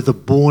know the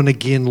born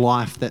again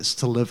life that's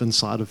to live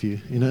inside of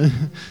you, you know.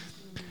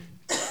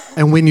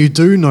 And when you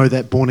do know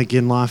that born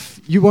again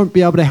life, you won't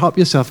be able to help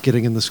yourself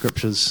getting in the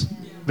scriptures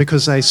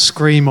because they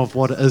scream of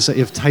what it is that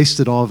you've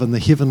tasted of and the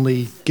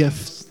heavenly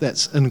gift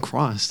that's in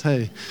Christ.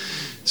 Hey,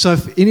 so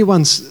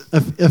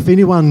if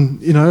anyone,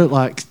 you know,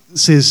 like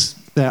says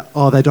that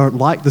they don't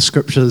like the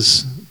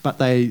scriptures, but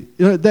they, you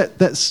know,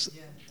 that's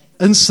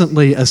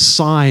instantly a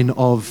sign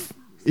of,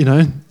 you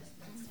know,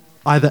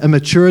 either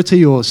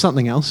immaturity or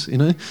something else, you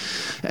know.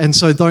 And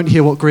so don't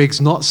hear what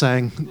Greg's not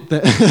saying.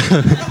 That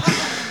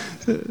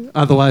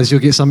otherwise,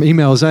 you'll get some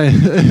emails,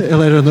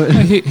 later in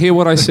the... Hear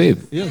what I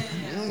said. Yeah.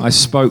 I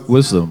spoke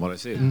wisdom. What I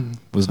said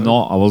I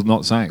was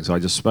not saying. So I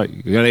just spoke.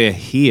 You got to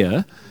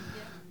hear.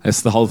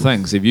 That's the whole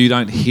thing. So if you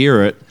don't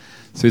hear it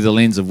through the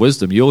lens of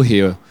wisdom, you'll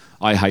hear,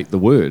 "I hate the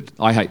word.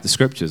 I hate the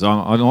scriptures."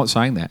 I'm not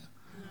saying that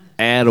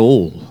at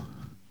all.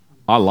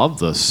 I love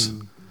this.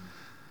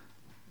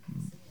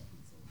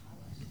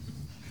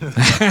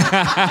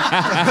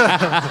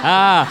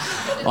 I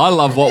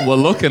love what we're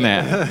looking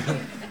at.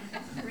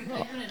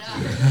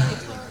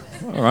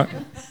 All right.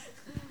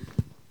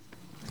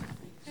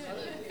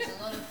 There's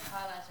a lot of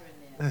highlighter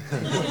in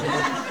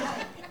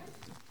there.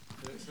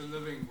 It's a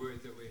living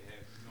word that we have.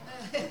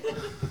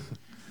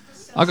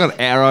 I got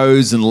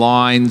arrows and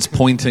lines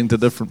pointing to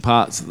different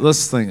parts of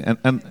this thing.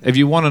 And if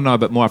you want to know a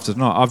bit more after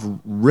tonight, I've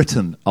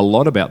written a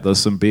lot about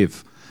this in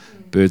Bev,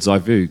 Bird's Eye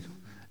View.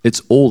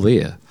 It's all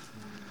there.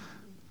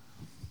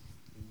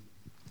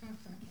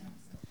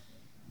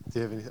 Do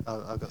you have any?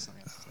 I've got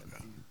something else.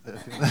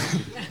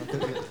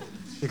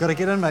 You got to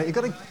get in, mate. You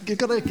got to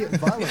get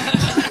violent.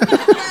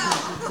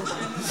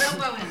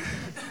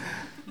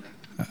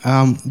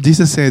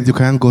 Jesus said you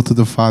can't go to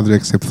the Father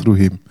except through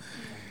Him.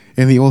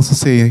 And He also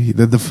said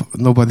that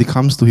nobody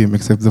comes to Him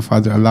except the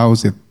Father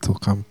allows it to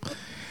come.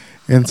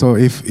 And so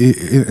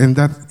and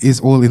that is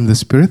all in the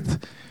Spirit.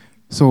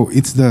 So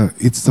it's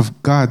the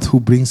God who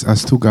brings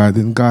us to God,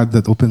 and God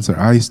that opens our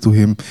eyes to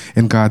Him,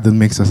 and God that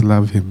makes us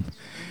love Him.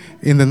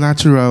 In the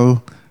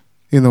natural,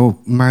 you know,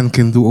 man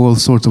can do all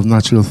sorts of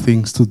natural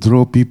things to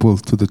draw people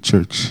to the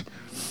church.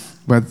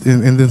 But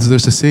and then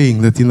there's a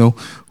saying that, you know,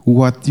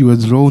 what you are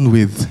drawn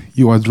with,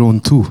 you are drawn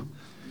to.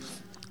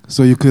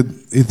 So you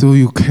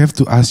have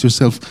to ask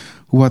yourself,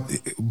 what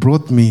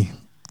brought me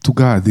to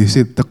God? Is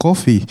it the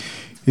coffee?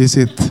 Is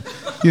it,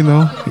 you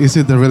know, is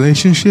it the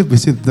relationship?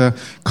 Is it the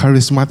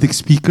charismatic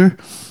speaker?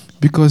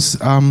 Because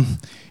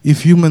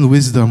if human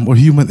wisdom or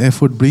human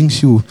effort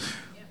brings you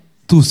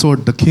to sort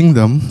of the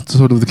kingdom,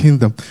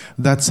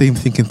 that same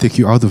thing can take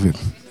you out of it.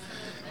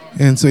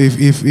 And so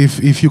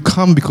if you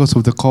come because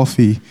of the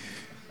coffee,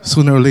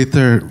 sooner or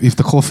later, if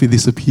the coffee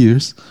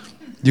disappears,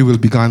 you will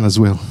be gone as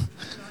well.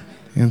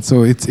 And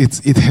so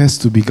it has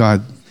to be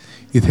God.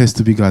 It has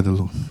to be God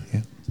alone.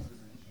 Yeah.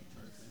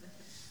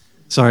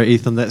 Sorry,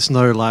 Ethan, that's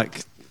no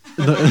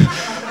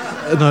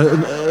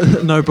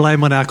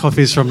blame on our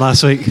coffees from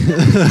last week.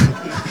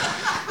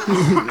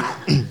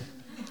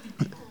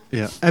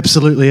 Yeah,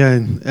 absolutely,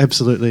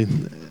 absolutely.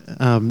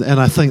 And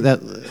I think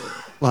that,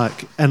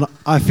 and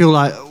I feel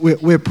like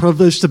we're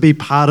privileged to be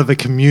part of a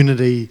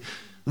community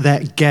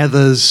that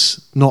gathers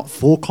not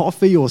for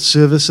coffee or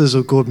services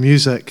or good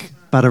music,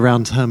 but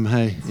around Him,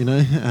 hey, you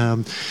know?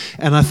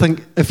 And I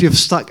think if you've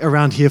stuck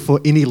around here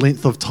for any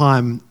length of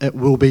time, it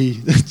will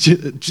be,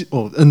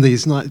 or in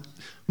these nights,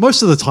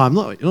 most of the time,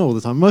 not all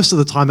the time, most of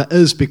the time it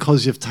is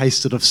because you've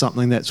tasted of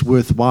something that's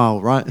worthwhile,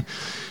 right?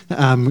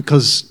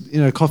 Because, you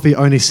know, coffee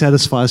only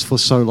satisfies for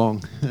so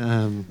long.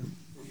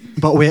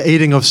 But we're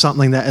eating of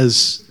something that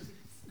is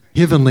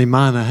heavenly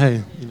manna,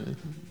 hey? You know,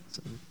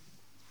 so.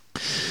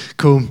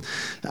 Cool.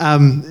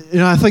 You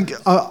know, I think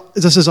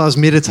just as I was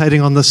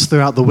meditating on this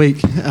throughout the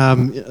week,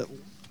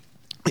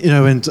 you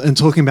know, and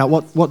talking about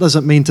what does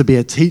it mean to be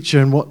a teacher,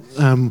 and what,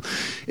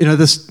 you know,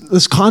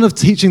 this kind of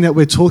teaching that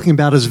we're talking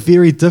about is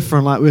very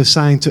different, like we're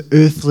saying, to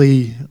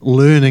earthly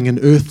learning and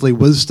earthly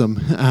wisdom.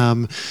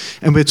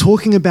 And we're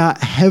talking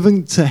about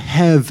having to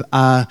have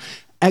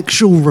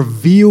actual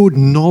revealed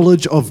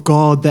knowledge of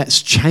God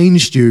that's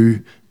changed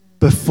you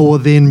before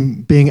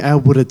then being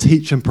able to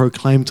teach and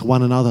proclaim to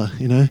one another,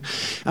 you know.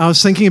 I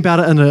was thinking about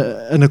it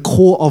in a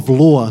court of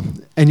law,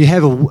 and you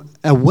have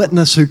a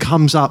witness who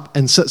comes up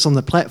and sits on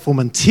the platform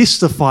and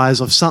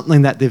testifies of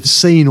something that they've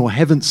seen or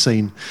haven't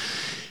seen.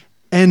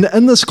 And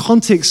in this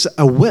context,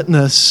 a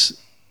witness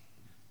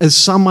is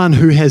someone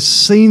who has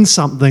seen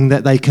something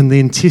that they can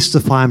then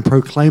testify and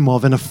proclaim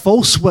of. And a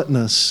false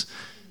witness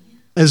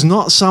is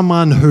not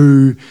someone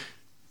who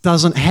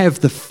doesn't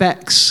have the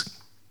facts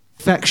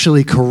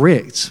factually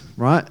correct,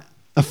 right?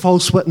 A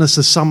false witness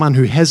is someone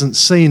who hasn't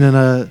seen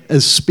and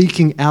is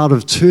speaking out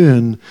of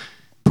turn,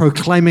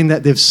 proclaiming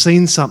that they've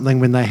seen something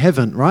when they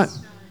haven't, right?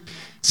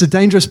 It's a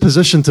dangerous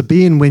position to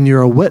be in when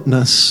you're a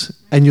witness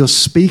and you're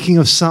speaking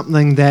of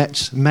something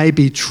that may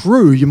be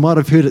true. You might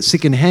have heard it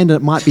secondhand,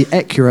 it might be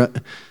accurate,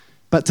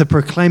 but to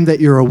proclaim that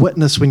you're a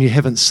witness when you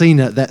haven't seen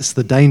it, that's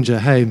the danger,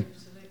 hey?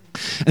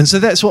 And so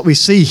that's what we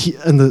see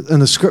in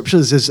the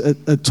scriptures is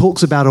it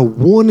talks about a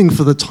warning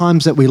for the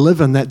times that we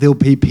live in, that there'll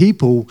be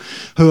people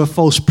who are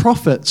false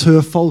prophets, who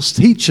are false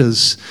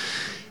teachers,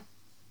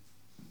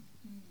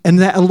 and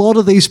that a lot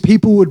of these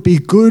people would be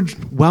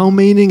good,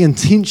 well-meaning,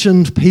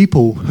 intentioned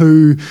people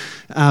who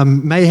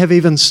may have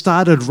even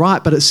started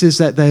right, but it says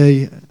that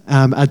they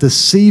are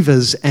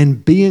deceivers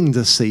and being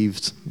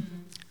deceived.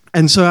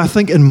 And so I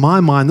think in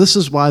my mind, this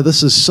is why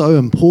this is so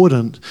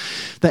important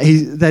that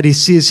he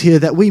says here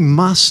that we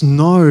must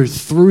know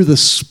through the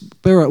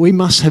Spirit, we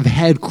must have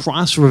had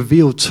Christ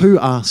revealed to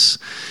us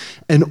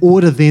in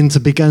order then to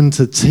begin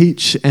to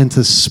teach and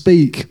to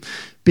speak,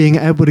 being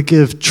able to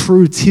give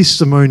true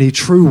testimony,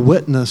 true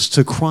witness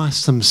to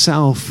Christ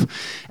himself,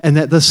 and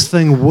that this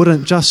thing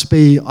wouldn't just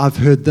be, I've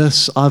heard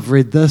this, I've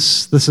read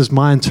this is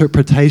my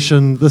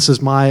interpretation, this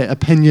is my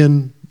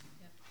opinion.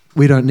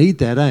 We don't need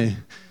that, eh?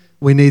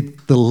 We need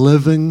the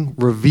living,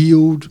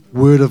 revealed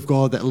Word of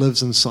God that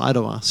lives inside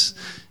of us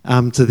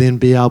to then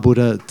be able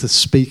to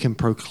speak and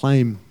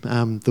proclaim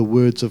the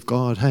words of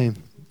God, hey?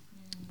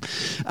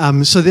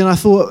 So then I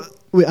thought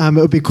it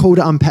would be cool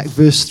to unpack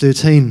verse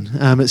 13.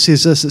 It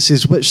says this, it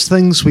says, which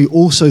things we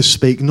also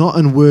speak, not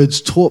in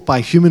words taught by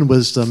human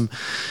wisdom,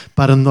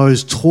 but in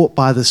those taught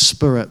by the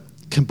Spirit,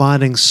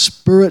 combining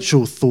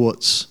spiritual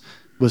thoughts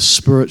with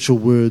spiritual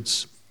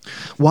words.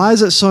 Why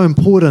is it so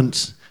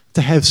important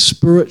to have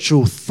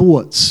spiritual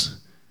thoughts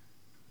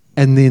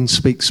and then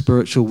speak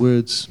spiritual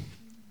words?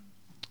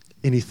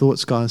 Any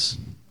thoughts, guys?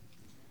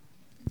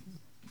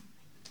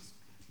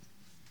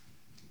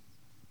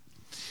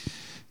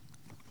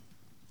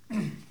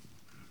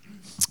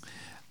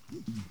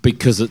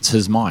 Because it's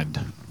his mind.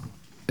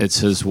 It's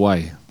his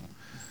way.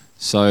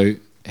 So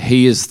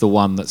he is the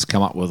one that's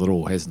come up with it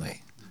all, hasn't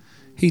he?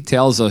 He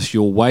tells us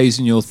your ways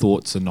and your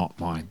thoughts are not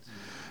mine.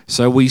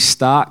 So we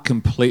start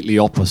completely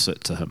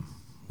opposite to him.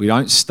 We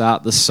don't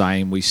start the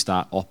same, we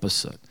start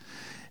opposite.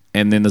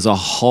 And then there's a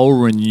whole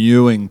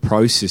renewing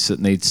process that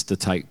needs to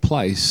take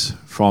place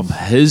from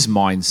his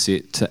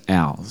mindset to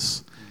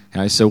ours.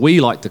 Okay, so we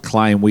like to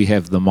claim we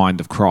have the mind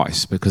of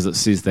Christ because it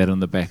says that in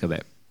the back of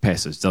that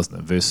passage, doesn't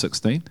it? Verse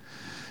 16.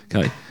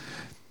 Okay.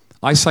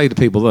 I say to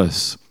people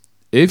this,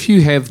 if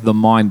you have the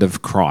mind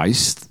of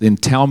Christ, then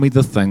tell me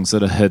the things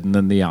that are hidden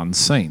in the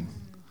unseen.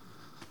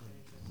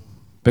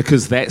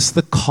 Because that's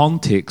the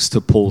context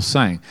to Paul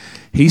saying.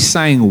 He's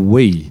saying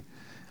we.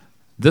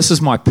 This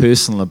is my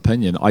personal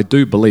opinion. I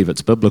do believe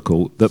it's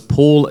biblical that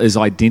Paul is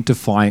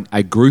identifying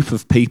a group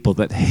of people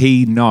that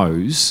he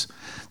knows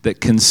that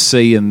can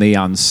see in the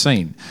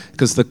unseen.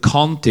 Because the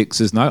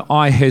context is no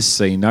eye has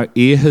seen, no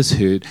ear has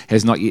heard,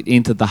 has not yet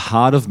entered the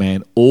heart of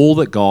man, all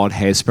that God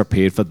has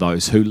prepared for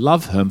those who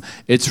love him.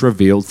 It's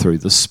revealed through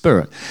the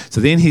Spirit. So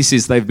then he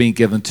says they've been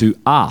given to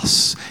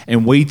us,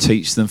 and we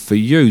teach them for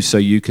you so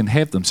you can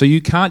have them. So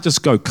you can't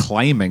just go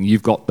claiming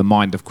you've got the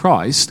mind of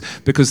Christ,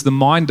 because the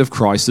mind of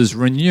Christ is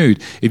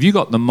renewed. If you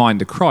got the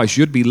mind of Christ,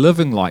 you'd be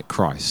living like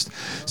Christ.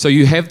 So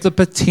you have the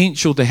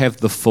potential to have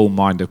the full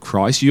mind of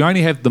Christ. You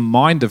only have the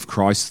mind of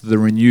Christ, the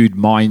renewed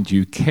mind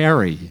you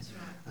carry.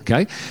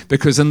 Okay?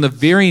 Because in the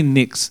very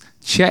next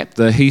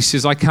chapter, he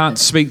says, I can't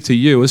speak to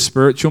you as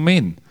spiritual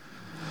men.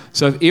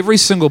 So if every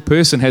single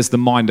person has the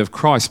mind of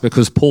Christ,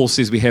 because Paul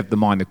says we have the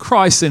mind of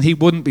Christ, then he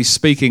wouldn't be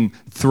speaking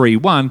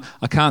 3:1.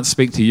 I can't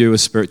speak to you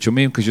as spiritual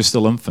men because you're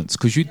still infants,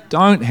 because you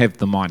don't have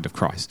the mind of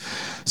Christ.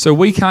 So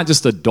we can't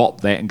just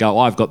adopt that and go,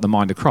 I've got the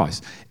mind of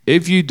Christ.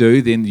 If you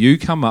do, then you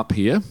come up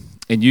here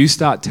and you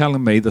start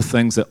telling me the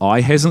things that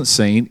eye hasn't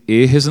seen,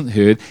 ear hasn't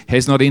heard,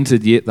 has not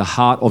entered yet the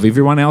heart of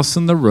everyone else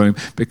in the room,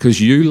 because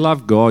you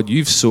love God,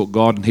 you've sought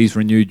God, and he's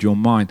renewed your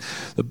mind.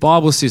 The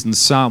Bible says in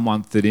Psalm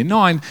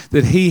 139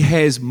 that he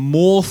has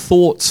more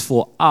thoughts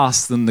for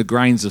us than the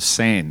grains of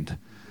sand.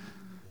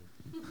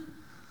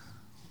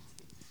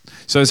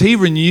 So as he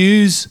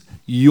renews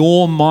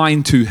your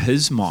mind to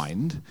his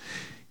mind,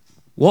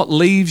 what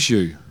leaves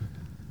you?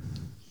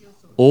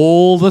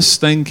 All the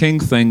stinking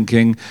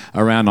thinking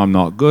around I'm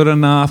not good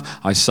enough,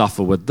 I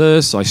suffer with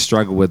this, I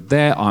struggle with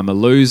that, I'm a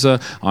loser,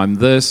 I'm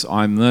this,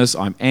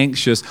 I'm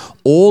anxious.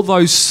 All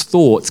those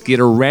thoughts get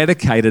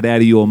eradicated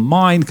out of your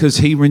mind because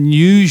he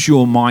renews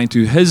your mind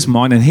to his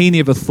mind, and he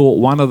never thought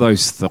one of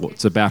those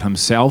thoughts about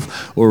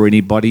himself or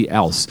anybody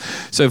else.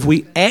 So if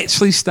we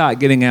actually start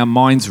getting our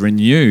minds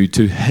renewed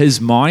to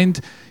his mind,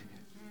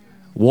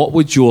 what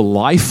would your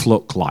life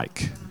look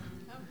like?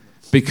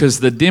 Because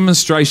the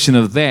demonstration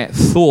of that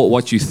thought,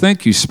 what you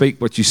think, you speak,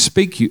 what you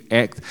speak, you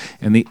act,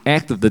 and the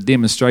act of the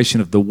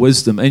demonstration of the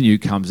wisdom in you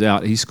comes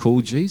out. He's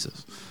called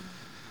Jesus.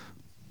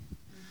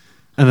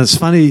 And it's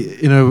funny,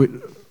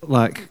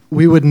 like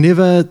we would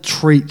never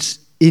treat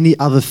any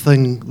other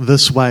thing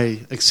this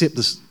way except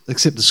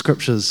the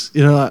scriptures.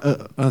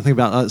 I think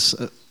about this.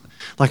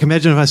 Like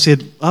imagine if I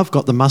said, I've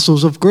got the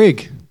muscles of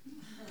Greg.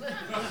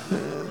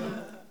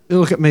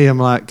 You look at me, I'm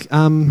like,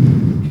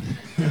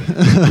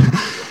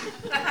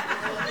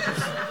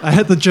 I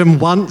hit the gym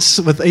once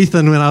with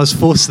Ethan when I was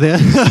forced there.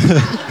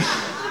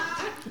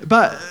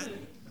 But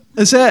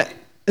is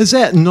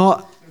that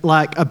not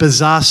like a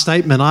bizarre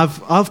statement?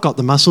 I've got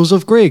the muscles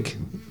of Greg.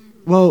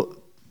 Well,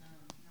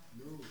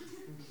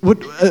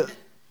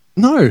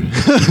 no.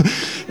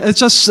 It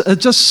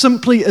just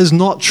simply is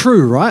not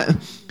true, right?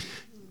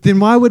 Then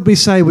why would we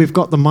say we've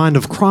got the mind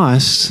of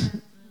Christ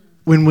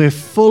when we're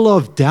full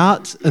of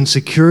doubt,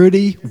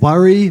 insecurity,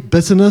 worry,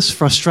 bitterness,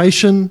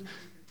 frustration?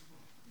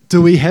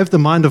 Do we have the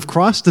mind of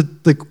Christ?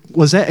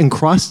 Was that in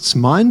Christ's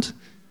mind?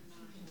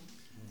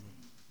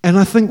 And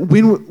I think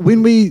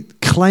when we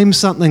claim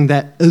something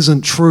that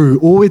isn't true,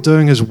 all we're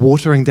doing is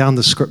watering down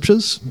the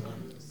scriptures.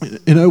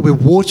 We're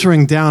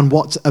watering down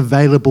what's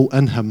available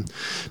in him.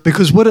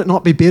 Because would it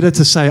not be better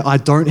to say, I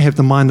don't have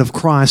the mind of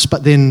Christ,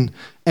 but then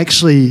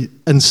actually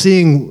in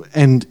seeing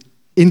and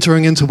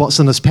entering into what's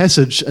in this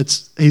passage,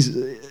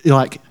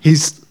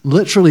 he's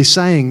literally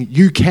saying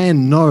you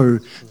can know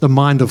the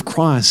mind of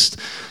Christ.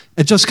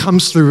 It just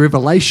comes through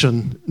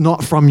revelation,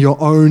 not from your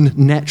own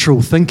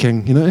natural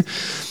thinking,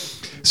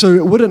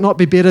 So would it not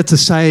be better to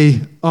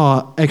say,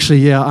 oh, actually,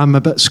 yeah, I'm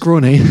a bit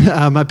scrawny.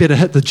 I better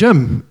hit the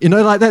gym.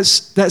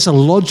 That's a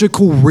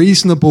logical,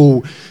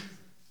 reasonable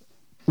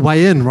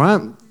way in,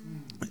 right?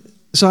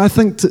 So I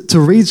think to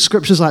read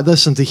scriptures like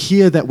this and to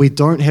hear that we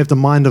don't have the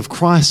mind of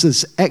Christ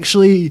is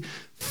actually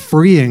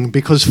freeing,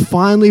 because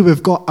finally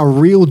we've got a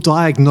real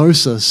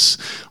diagnosis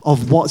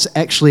of what's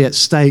actually at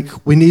stake.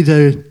 We need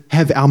to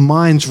have our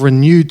minds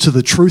renewed to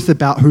the truth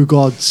about who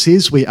God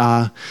says we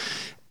are,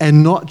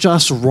 and not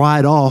just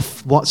write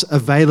off what's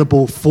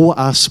available for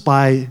us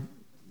by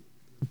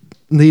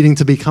needing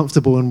to be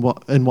comfortable in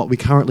what we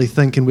currently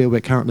think and where we're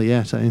currently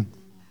at. So. To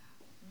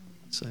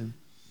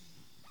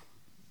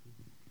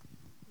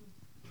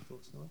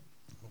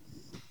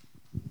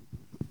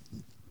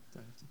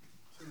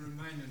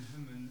remain in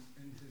him and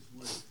in his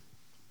word.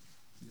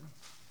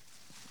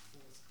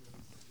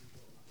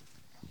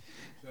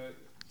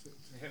 So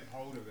to have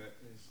hold of it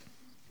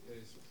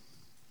is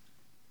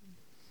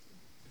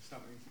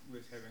something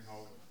worth having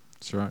hold of.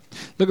 That's right.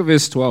 Look at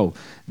verse 12.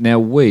 Now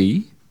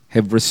we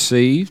have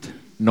received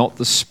not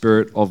the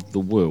spirit of the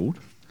world.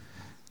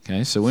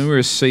 Okay, so when we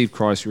receive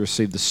Christ, we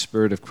receive the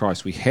Spirit of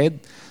Christ. We had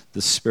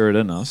the Spirit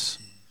in us,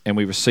 and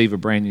we receive a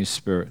brand new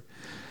Spirit,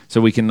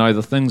 so we can know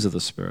the things of the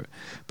Spirit.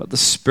 But the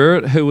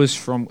Spirit who is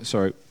from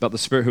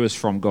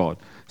God,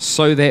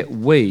 so that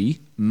we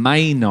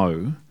may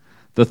know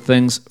the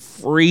things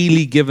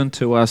freely given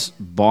to us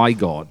by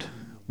God,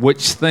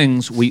 which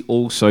things we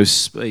also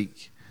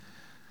speak.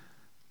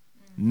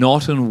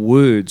 Not in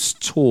words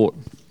taught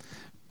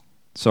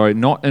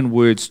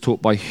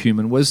by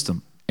human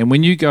wisdom. And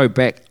when you go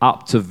back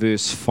up to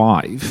verse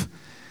 5,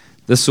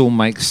 this all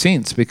makes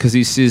sense, because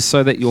he says,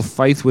 so that your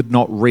faith would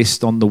not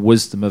rest on the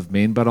wisdom of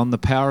men, but on the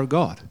power of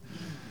God.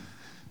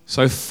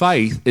 So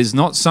faith is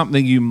not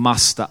something you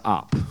muster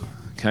up.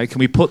 Okay, can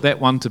we put that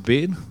one to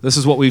bed? This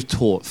is what we've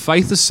taught.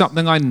 Faith is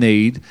something I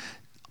need,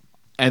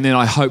 and then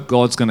I hope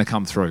God's going to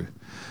come through.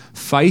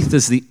 Faith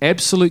is the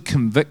absolute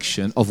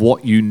conviction of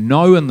what you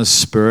know in the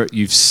Spirit,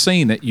 you've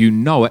seen it, you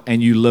know it,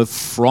 and you live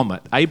from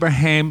it.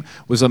 Abraham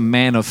was a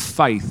man of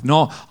faith,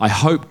 not, I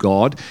hope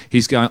God.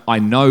 He's going, I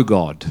know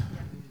God.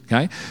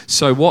 Okay?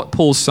 So what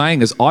Paul's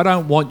saying is, I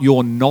don't want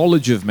your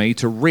knowledge of me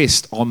to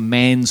rest on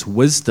man's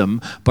wisdom,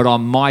 but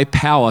on my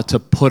power to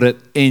put it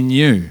in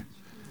you.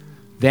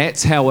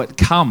 That's how it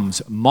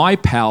comes. My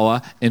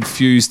power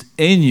infused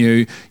in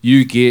you,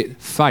 you get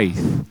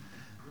faith.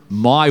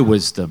 My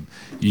wisdom.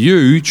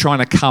 You trying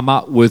to come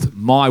up with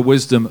my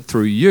wisdom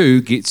through you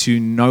gets you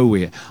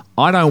nowhere.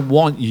 I don't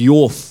want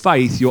your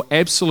faith, your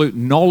absolute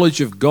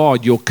knowledge of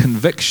God, your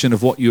conviction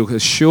of what you're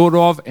assured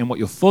of and what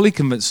you're fully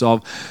convinced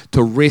of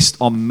to rest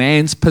on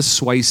man's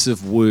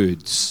persuasive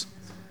words,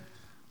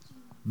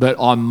 but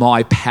on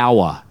my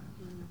power.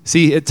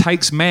 See, it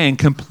takes man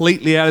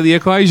completely out of the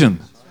equation.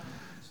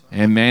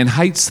 And man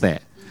hates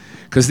that.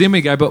 Because then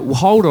we go, but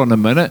hold on a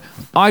minute,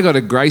 I got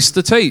a grace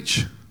to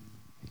teach.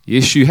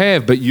 Yes, you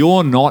have, but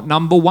you're not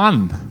number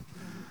one.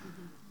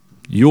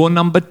 You're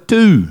number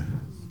two.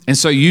 And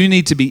so you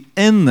need to be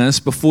in this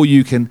before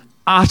you can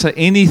utter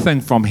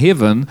anything from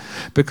heaven,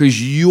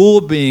 because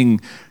you're being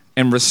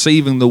and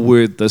receiving the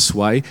word this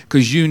way,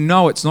 because you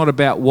know it's not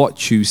about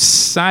what you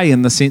say,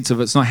 in the sense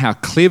of it's not how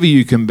clever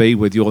you can be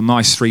with your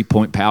nice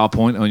 3-point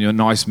PowerPoint or your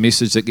nice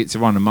message that gets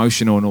everyone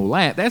emotional and all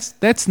that.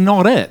 That's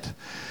not it.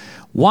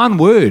 One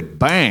word,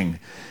 bang.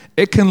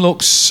 It can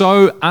look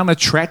so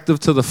unattractive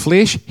to the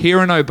flesh. Hear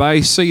and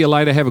obey. See you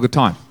later. Have a good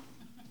time.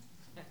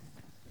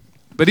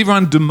 But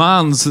everyone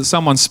demands that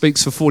someone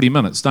speaks for 40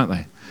 minutes, don't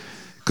they?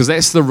 Because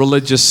that's the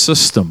religious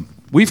system.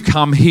 We've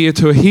come here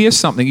to hear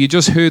something. You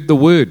just heard the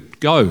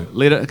word. Go.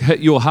 Let it hit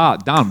your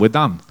heart. Done. We're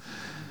done.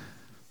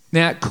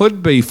 Now, it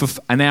could be for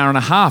an hour and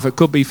a half. It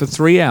could be for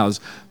 3 hours.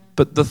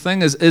 But the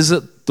thing is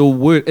it the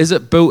word? Is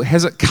it built?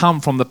 Has it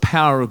come from the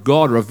power of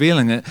God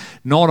revealing it,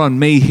 not on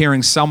me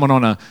hearing someone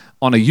on a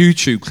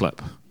YouTube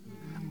clip?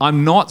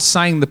 I'm not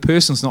saying the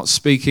person's not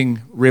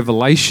speaking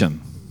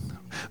revelation.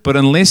 But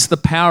unless the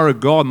power of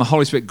God and the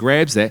Holy Spirit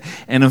grabs that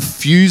and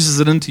infuses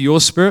it into your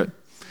spirit,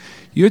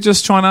 you're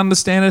just trying to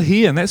understand it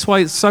here. And that's why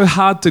it's so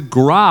hard to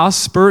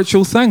grasp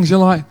spiritual things. You're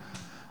like,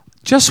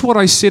 just what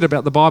I said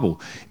about the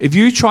Bible. If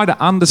you try to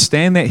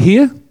understand that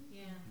here,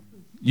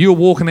 you're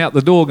walking out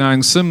the door going,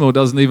 Simnor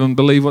doesn't even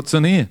believe what's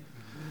in here.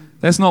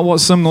 That's not what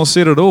Simnor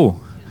said at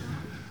all.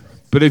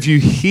 But if you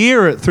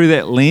hear it through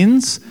that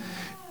lens,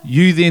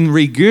 you then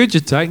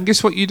regurgitate, and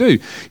guess what you do?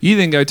 You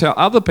then go tell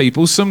other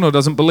people Simnor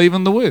doesn't believe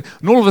in the word.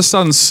 And all of a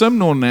sudden,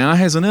 Simnor now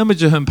has an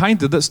image of him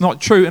painted that's not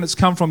true, and it's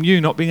come from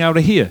you not being able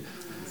to hear.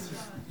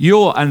 You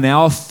are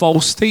now a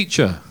false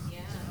teacher.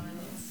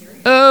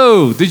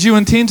 Oh, did you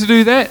intend to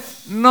do that?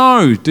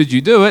 No. Did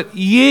you do it?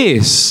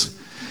 Yes.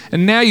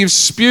 And now you've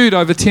spewed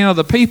over 10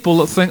 other people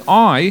that think,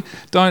 I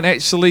don't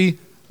actually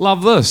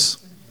love this.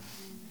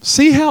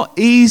 See how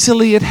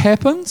easily it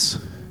happens?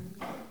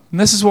 And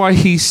this is why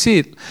he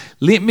said,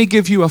 let me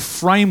give you a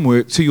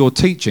framework to your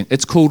teaching.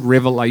 It's called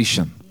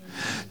revelation.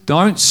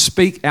 Don't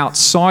speak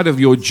outside of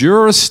your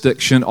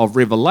jurisdiction of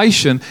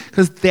revelation,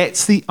 because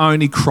that's the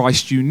only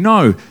Christ you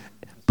know.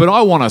 But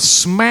I want to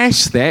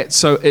smash that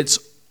so it's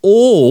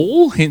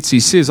all, hence he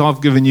says,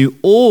 I've given you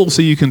all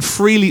so you can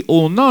freely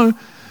all know.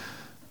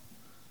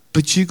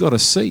 But you got to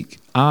seek,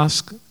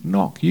 ask,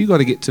 knock. You got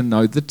to get to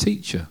know the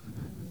teacher.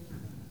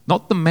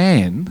 Not the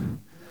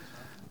man,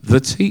 the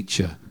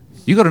teacher.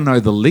 You got to know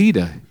the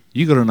leader.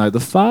 You got to know the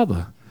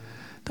father.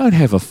 Don't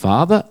have a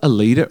father, a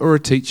leader, or a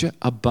teacher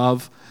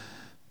above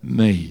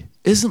me.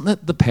 Isn't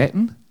that the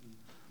pattern?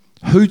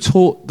 Who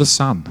taught the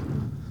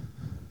Son?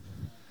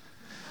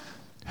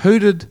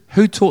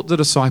 Who taught the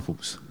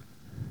disciples?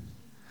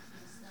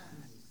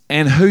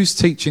 And who's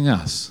teaching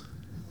us?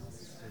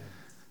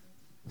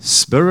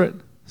 Spirit,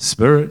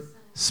 Spirit,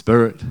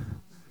 Spirit.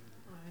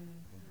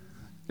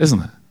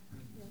 Isn't it?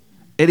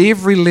 At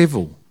every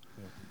level.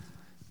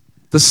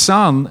 The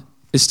Son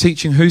is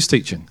teaching who's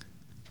teaching?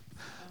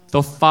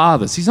 The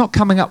Father's. He's not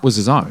coming up with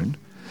his own.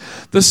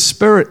 The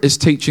Spirit is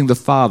teaching the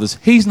Father's.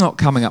 He's not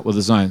coming up with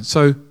his own.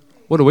 So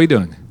what are we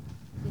doing?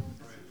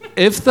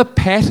 If the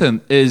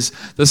pattern is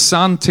the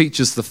Son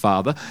teaches the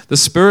Father, the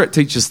Spirit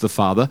teaches the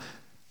Father,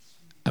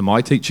 am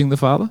I teaching the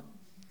Father?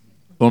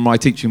 Or am I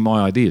teaching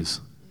my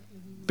ideas?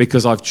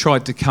 Because I've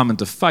tried to come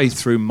into faith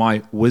through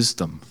my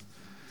wisdom.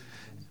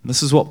 And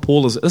this is what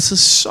Paul is. This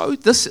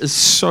is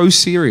so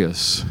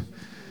serious.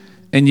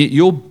 And yet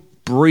you'll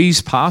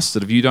breeze past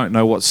it if you don't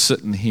know what's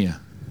sitting here.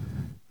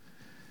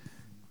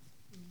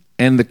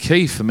 And the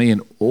key for me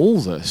in all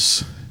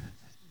this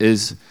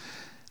is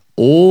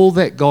all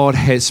that God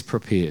has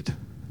prepared.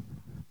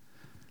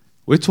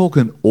 We're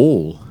talking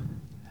all.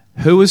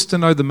 Who is to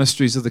know the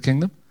mysteries of the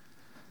kingdom?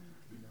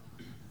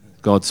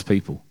 God's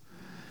people.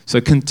 So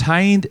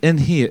contained in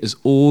here is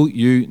all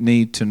you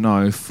need to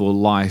know for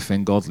life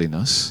and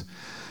godliness.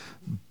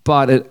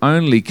 But it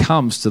only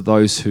comes to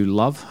those who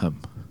love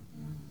him.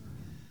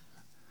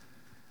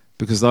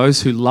 Because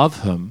those who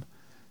love him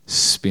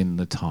spend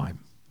the time.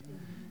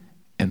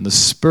 And the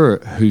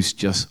Spirit who's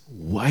just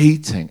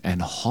waiting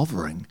and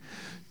hovering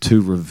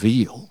to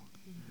reveal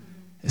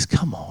is,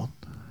 come on,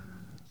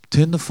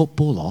 turn the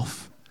football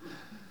off,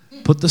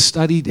 put the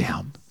study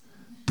down,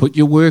 put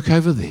your work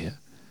over there,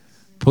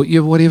 put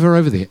your whatever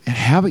over there, and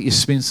how about you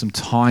spend some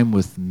time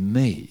with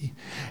me,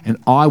 and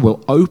I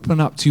will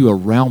open up to you a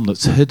realm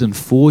that's hidden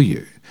for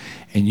you,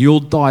 and you'll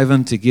dive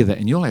in together,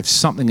 and you'll have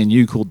something in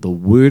you called the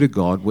Word of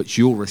God, which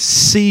you'll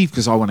receive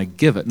because I want to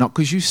give it, not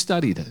because you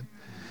studied it,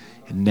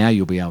 and now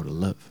you'll be able to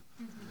live.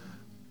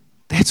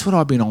 That's what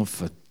I've been on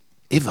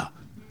forever.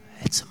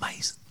 It's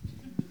amazing.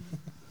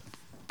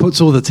 Puts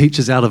all the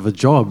teachers out of a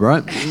job,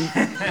 right?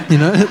 You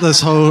know,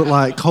 this whole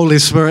like Holy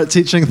Spirit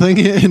teaching thing,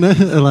 you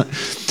know.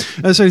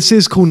 So it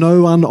says, call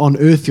no one on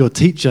earth your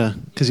teacher,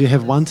 because you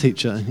have one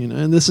teacher, you know.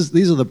 And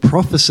these are the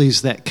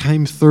prophecies that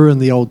came through in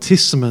the Old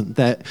Testament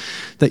that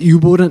you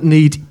wouldn't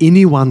need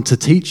anyone to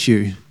teach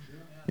you,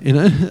 you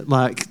know.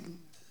 Like,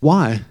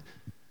 why?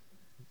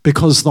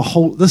 Because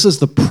this is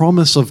the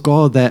promise of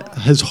God that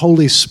his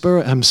Holy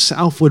Spirit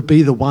himself would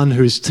be the one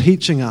who's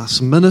teaching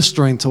us,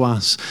 ministering to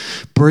us,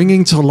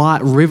 bringing to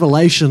light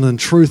revelation and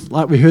truth.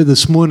 Like we heard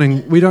this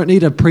morning, we don't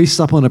need a priest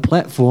up on a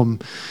platform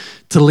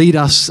to lead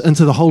us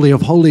into the Holy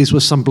of Holies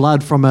with some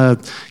blood from a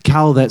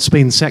cow that's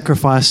been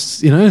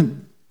sacrificed. You know,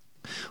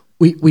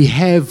 we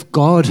have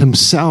God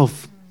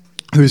himself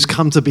who's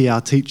come to be our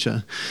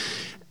teacher.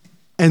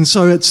 And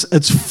so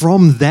it's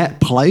from that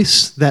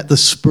place that the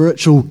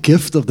spiritual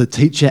gift of the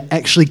teacher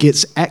actually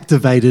gets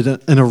activated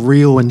in a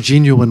real and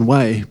genuine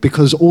way,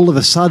 because all of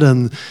a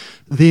sudden,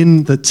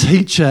 then the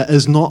teacher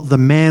is not the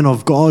man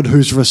of God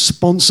who's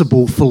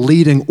responsible for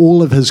leading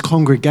all of his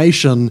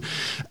congregation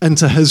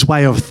into his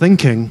way of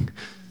thinking.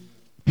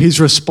 He's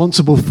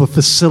responsible for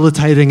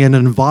facilitating an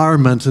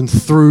environment, and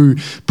through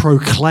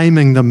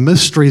proclaiming the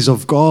mysteries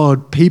of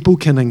God, people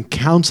can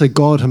encounter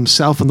God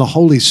himself, and the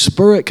Holy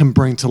Spirit can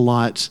bring to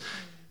light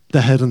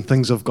the hidden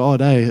things of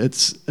God.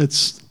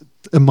 It's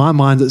in my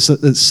mind,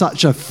 it's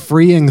such a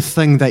freeing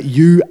thing that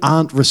you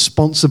aren't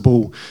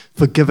responsible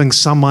for giving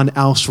someone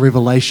else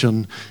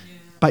revelation.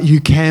 but you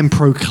can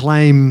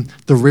proclaim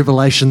the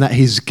revelation that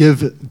he's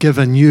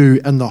given you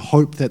in the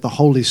hope that the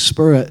Holy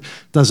Spirit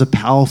does a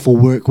powerful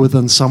work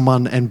within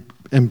someone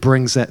and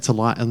brings that to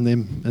light in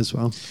them as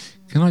well.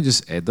 Can I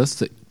just add this?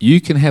 That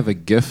you can have a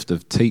gift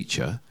of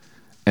teacher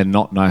and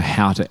not know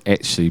how to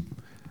actually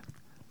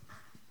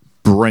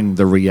bring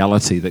the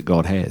reality that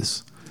God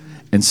has.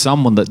 And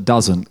someone that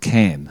doesn't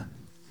can.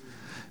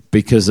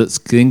 Because it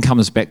then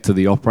comes back to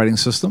the operating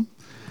system.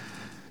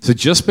 So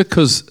just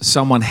because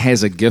someone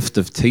has a gift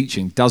of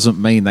teaching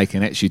doesn't mean they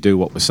can actually do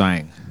what we're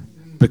saying.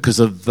 Because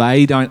if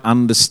they don't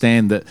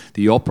understand that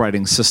the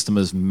operating system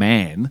is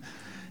man,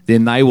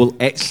 then they will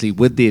actually,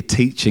 with their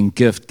teaching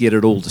gift, get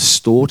it all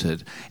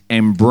distorted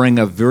and bring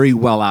a very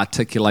well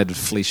articulated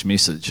flesh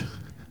message.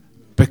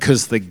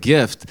 Because the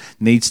gift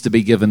needs to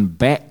be given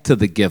back to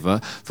the giver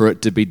for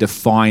it to be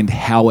defined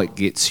how it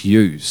gets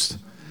used.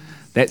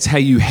 That's how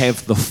you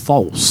have the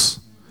false.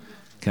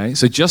 Okay,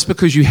 so just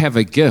because you have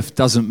a gift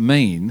doesn't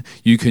mean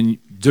you can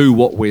do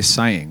what we're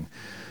saying.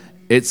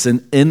 It's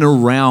an inner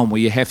realm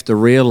where you have to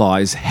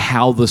realize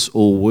how this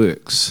all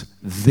works.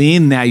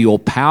 Then now you're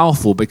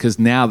powerful because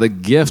now the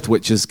gift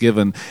which is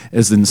given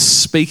is in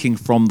speaking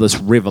from this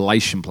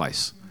revelation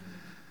place.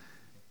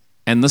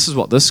 And this is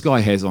what this guy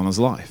has on his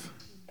life.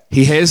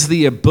 He has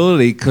the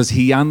ability because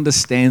he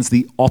understands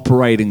the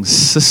operating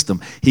system.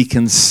 He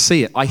can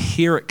see it. I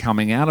hear it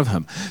coming out of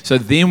him. So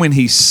then when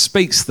he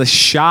speaks, the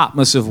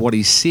sharpness of what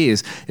he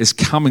says is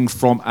coming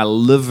from a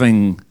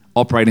living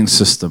operating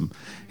system.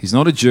 He's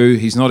not a Jew.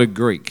 He's not a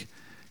Greek.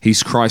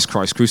 He's Christ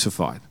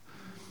crucified.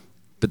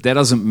 But that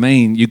doesn't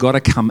mean you got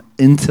to come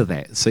into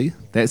that. See,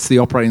 that's the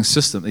operating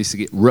system. It needs to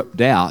get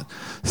ripped out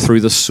through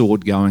the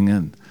sword going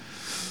in.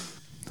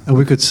 And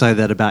we could say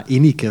that about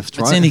any gift,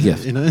 right? It's any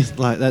gift. You know,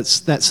 like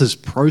that's his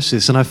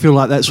process. And I feel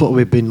like that's what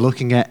we've been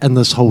looking at in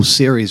this whole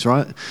series,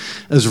 right?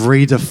 Is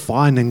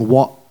redefining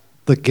what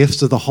the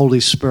gifts of the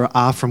Holy Spirit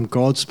are from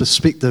God's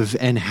perspective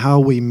and how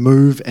we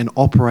move and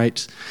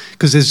operate.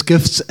 Because there's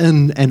gifts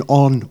in and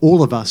on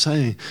all of us,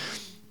 eh?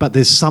 But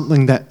there's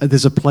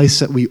a place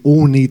that we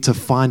all need to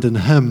find in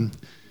Him,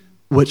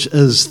 which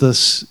is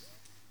this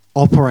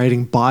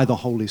operating by the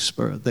Holy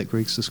Spirit that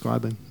Greg's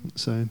describing.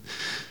 So...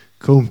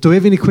 cool. Do we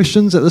have any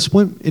questions at this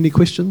point? Any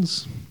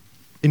questions?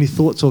 Any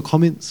thoughts or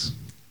comments?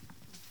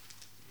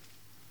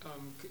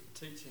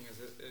 Teaching is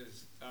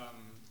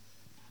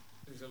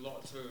there's a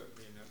lot to it.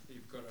 You know,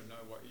 you've got to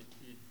know what you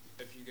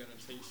if you're going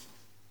to teach,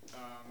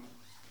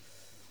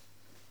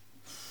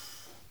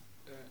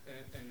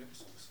 and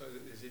so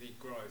that there's any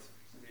growth,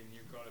 then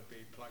you've got to be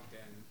plugged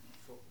in,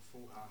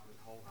 full-hearted,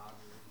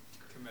 wholeheartedly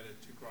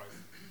committed to growth.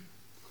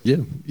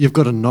 Yeah, you've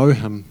got to know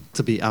Him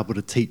to be able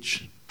to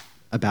teach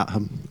about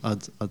Him,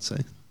 I'd say.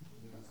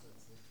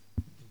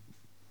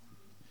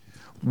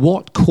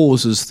 What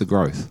causes the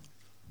growth?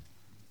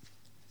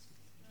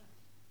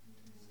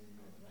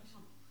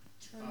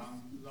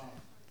 Love.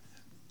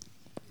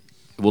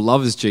 Well,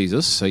 love is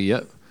Jesus, so yeah.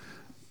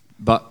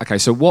 But, okay,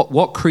 so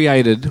what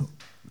created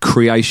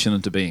creation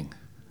into being?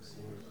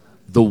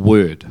 The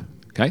Word,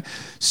 okay?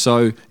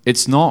 So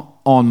it's not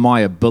on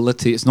my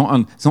ability, it's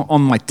not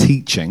on my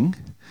teaching,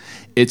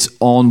 it's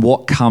on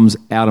what comes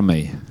out of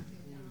me,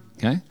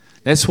 okay?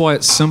 That's why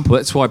it's simple.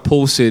 That's why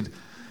Paul said,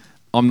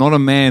 I'm not a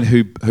man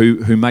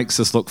who makes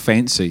this look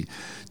fancy.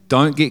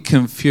 Don't get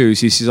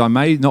confused. He says, I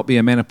may not be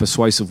a man of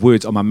persuasive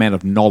words, I'm a man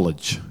of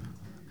knowledge.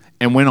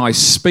 And when I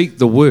speak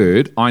the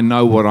word, I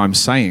know what I'm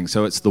saying.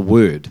 So it's the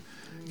word.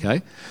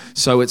 Okay?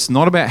 So it's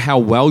not about how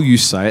well you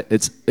say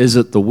it, is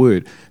it the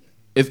word?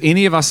 If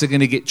any of us are going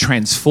to get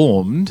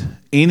transformed,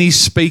 any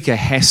speaker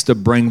has to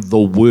bring the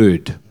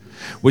word,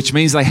 which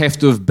means they have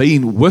to have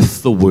been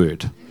with the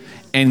word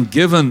and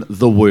given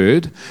the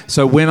word.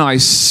 So when I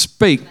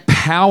speak,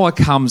 power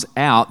comes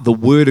out, the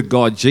word of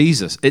God,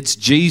 Jesus. It's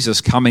Jesus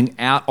coming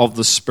out of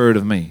the spirit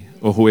of me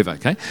or whoever,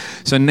 okay?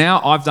 So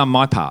now I've done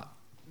my part.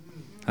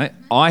 Okay?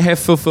 I have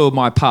fulfilled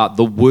my part.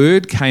 The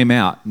word came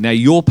out. Now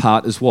your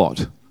part is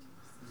what?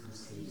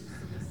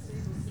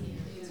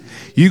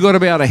 You got to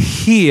be able to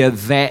hear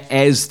that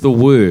as the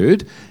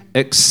word,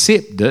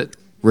 accept it,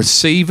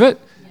 receive it,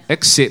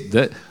 accept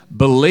it,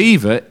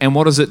 believe it, and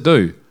what does it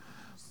do?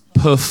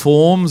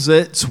 Performs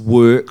its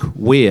work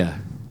where?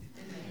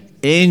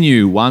 In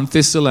you, 1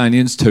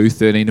 Thessalonians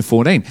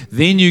 2:13-14.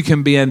 Then you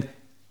can be an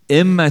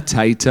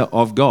imitator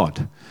of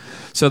God.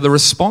 So the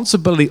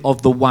responsibility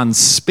of the one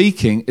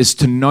speaking is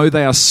to know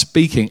they are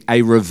speaking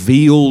a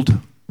revealed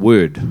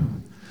word.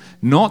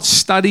 Not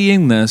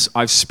studying this,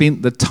 I've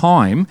spent the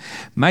time,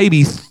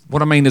 maybe,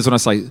 what I mean is when I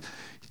say,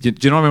 do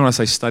you know what I mean when I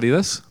say study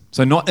this?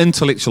 So not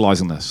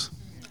intellectualizing this.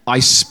 I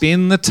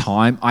spend the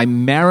time, I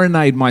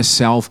marinate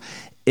myself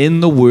in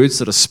the words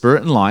that are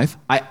spirit and life.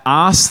 I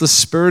ask the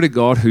Spirit of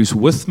God who's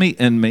with me,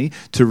 in me,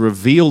 to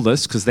reveal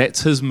this, because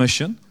that's His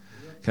mission.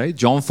 Okay,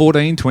 John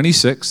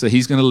 14:26, that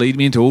He's going to lead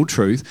me into all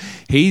truth.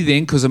 He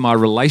then, because of my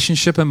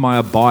relationship and my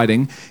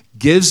abiding,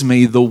 gives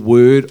me the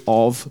word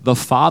of the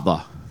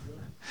Father.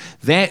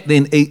 That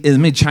then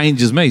it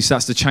changes me,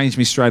 starts to change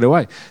me straight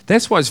away.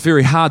 That's why it's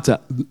very hard to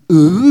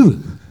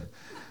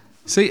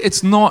See,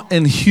 it's not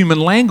in human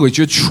language.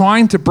 You're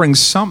trying to bring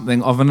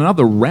something of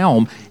another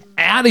realm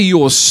out of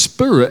your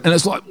spirit, and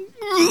it's like,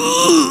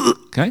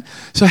 okay?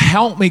 So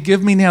help me,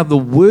 give me now the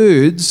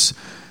words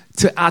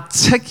to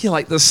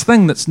articulate this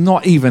thing that's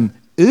not even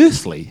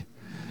earthly.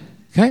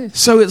 Okay?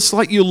 So it's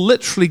like you're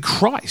literally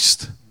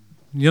Christ.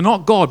 You're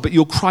not God, but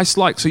you're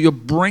Christ-like. So you're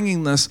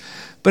bringing this,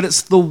 but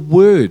it's the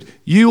Word.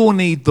 You all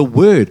need the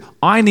Word.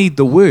 I need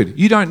the Word.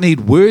 You don't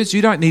need words.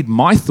 You don't need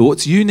my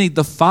thoughts. You need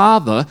the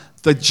Father,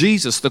 the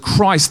Jesus, the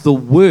Christ, the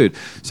Word.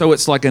 So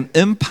it's like an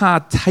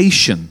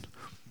impartation.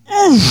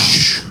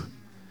 Now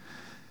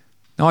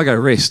I go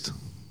rest.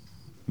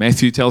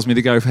 Matthew tells me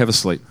to go have a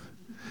sleep.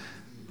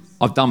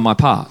 I've done my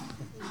part.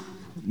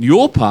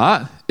 Your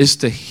part is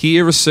to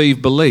hear,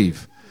 receive,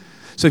 believe.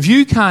 So if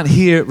you can't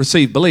hear,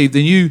 receive, believe,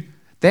 then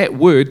that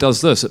word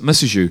does this. It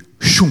misses you.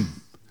 Shoom.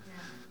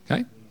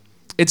 Okay?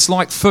 It's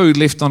like food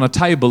left on a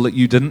table that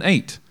you didn't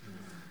eat.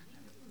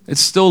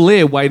 It's still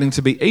there waiting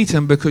to be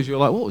eaten because you're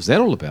like, what was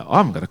that all about? I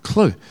haven't got a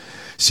clue.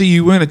 So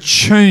you weren't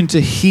attuned to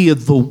hear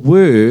the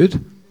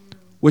word,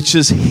 which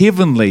is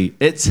heavenly.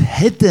 It's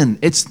hidden.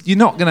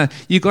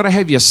 You've got to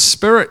have your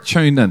spirit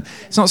tuned in.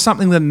 It's not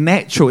something that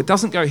natural. It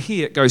doesn't go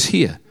here, it goes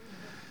here.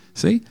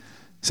 See?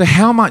 So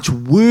how much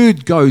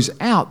word goes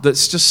out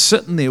that's just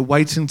sitting there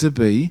waiting to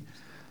be,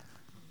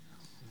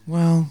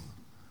 well,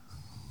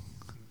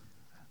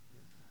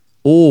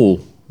 all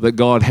that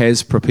God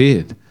has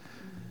prepared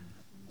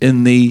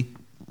in the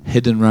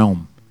hidden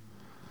realm.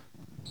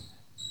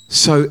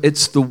 So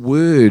it's the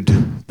word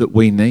that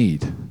we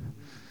need.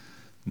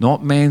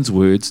 Not man's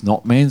words,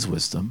 not man's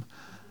wisdom.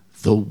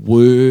 The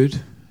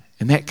word,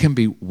 and that can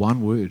be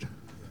one word.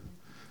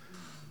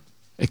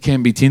 It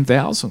can be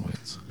 10,000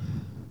 words.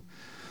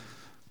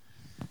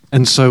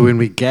 And so when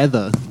we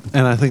gather,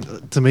 and I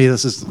think to me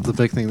this is the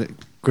big thing that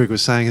Greg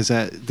was saying, is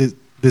that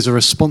there's a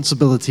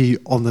responsibility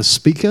on the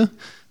speaker,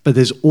 but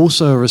there's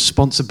also a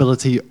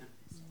responsibility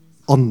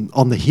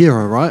on the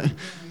hearer, right?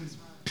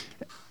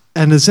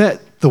 And is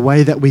that the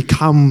way that we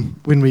come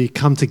when we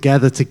come to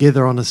gather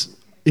together on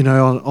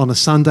a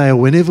Sunday or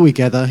whenever we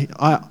gather?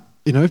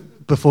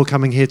 Before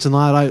coming here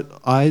tonight,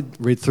 I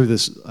read through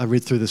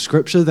the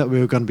scripture that we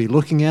were going to be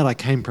looking at. I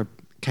came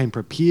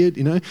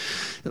prepared,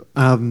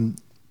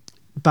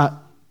 but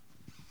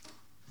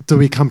do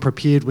we come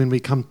prepared when we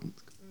come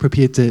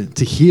prepared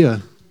to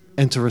hear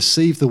and to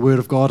receive the word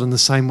of God in the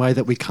same way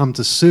that we come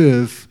to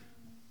serve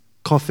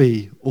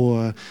coffee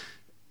or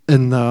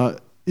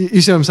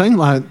you see what I'm saying?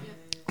 Like,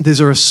 there's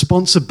a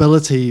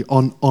responsibility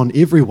on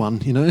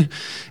everyone,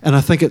 and I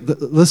think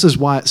this is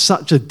why it's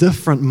such a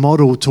different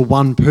model to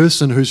one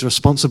person who's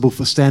responsible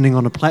for standing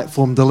on a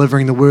platform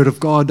delivering the word of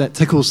God that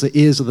tickles the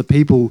ears of the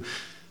people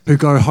who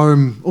go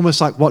home almost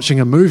like watching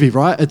a movie,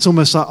 right? It's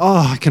almost like,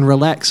 I can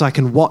relax, I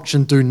can watch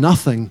and do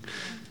nothing.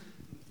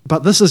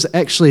 But this is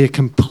actually a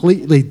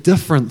completely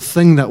different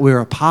thing that we're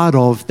a part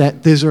of,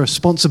 that there's a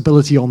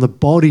responsibility on the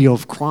body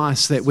of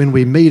Christ that when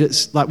we meet,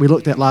 it's like we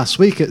looked at last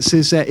week, it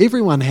says that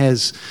everyone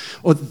has,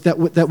 or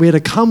that we're to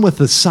come with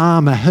a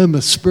psalm, a hymn,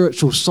 a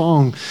spiritual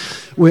song.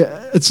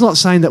 Where it's not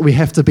saying that we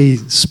have to be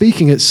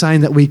speaking, it's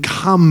saying that we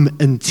come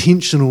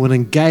intentional and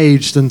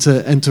engaged and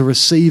to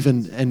receive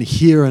and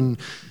hear and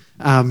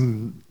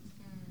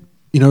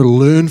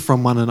learn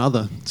from one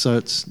another. So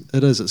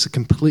it's a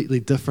completely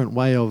different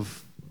way of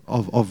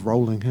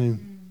rolling. Hey?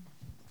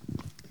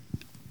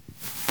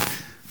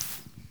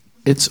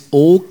 It's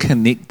all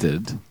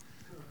connected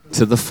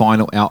to the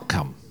final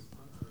outcome.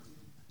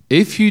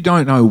 If you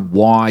don't know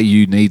why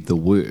you need the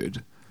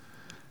word,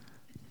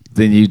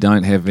 then you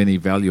don't have any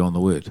value on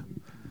the word.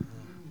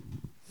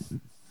 Does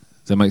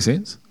that make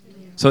sense?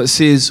 So it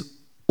says,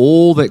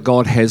 all that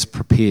God has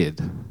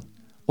prepared.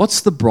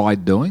 What's the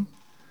bride doing?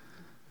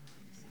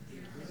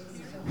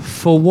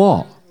 For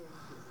what?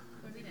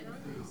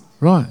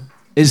 Right.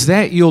 Is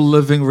that your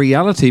living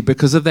reality?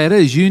 Because if that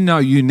is, you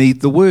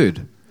need the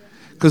word.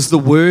 Because the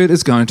word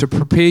is going to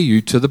prepare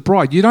you to the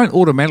bride. You don't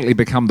automatically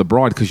become the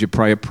bride because you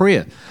pray a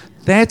prayer.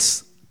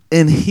 That's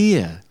in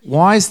here.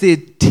 Why is there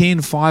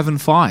 10, 5, and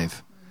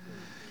 5?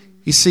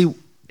 You see,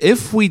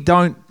 if we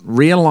don't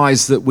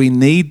realize that we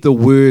need the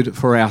word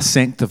for our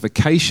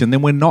sanctification,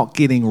 then we're not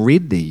getting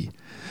ready.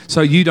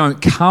 So you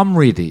don't come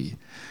ready.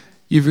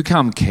 You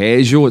become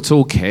casual. It's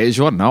all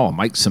casual. I don't know, I'll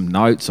make some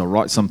notes. I'll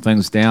write some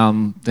things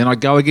down. Then I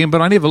go again,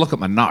 but I never look at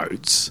my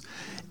notes.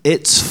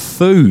 It's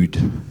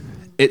food.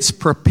 It's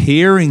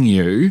preparing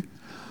you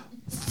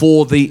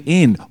for the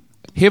end.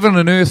 Heaven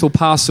and earth will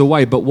pass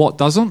away, but what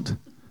doesn't?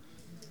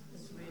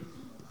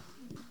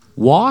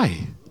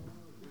 Why?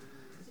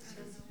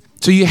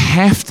 So you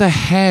have to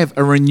have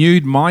a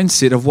renewed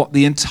mindset of what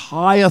the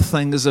entire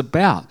thing is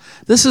about.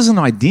 This is an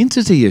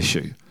identity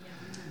issue.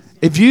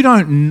 If you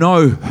don't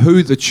know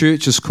who the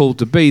church is called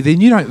to be,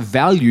 then you don't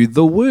value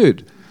the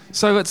word.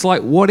 So it's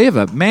like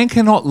whatever. Man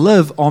cannot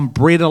live on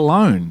bread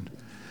alone,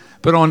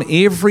 but on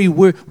every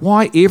word.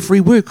 Why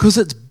every word? Because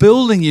it's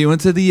building you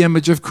into the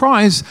image of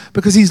Christ,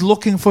 because he's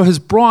looking for his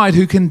bride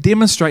who can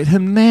demonstrate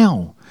him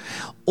now.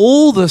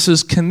 All this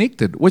is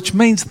connected, which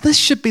means this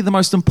should be the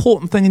most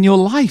important thing in your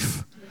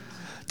life.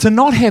 To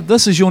not have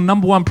this as your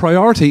number one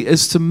priority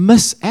is to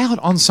miss out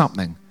on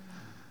something.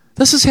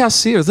 This is how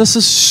serious. This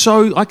is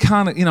so, I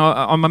can't,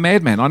 I'm a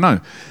madman, I know.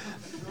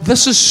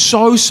 This is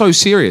so, so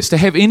serious. To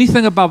have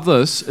anything above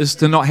this is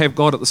to not have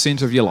God at the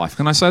center of your life.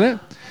 Can I say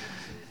that?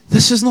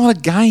 This is not a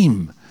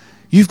game.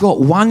 You've got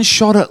one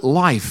shot at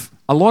life.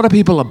 A lot of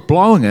people are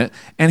blowing it,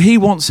 and he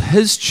wants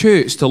his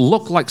church to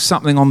look like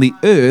something on the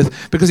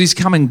earth because he's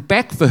coming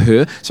back for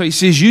her. So he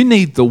says, you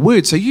need the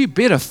word. So you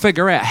better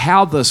figure out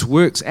how this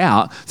works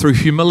out through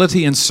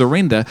humility and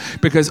surrender,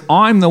 because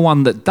I'm the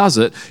one that does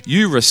it.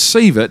 You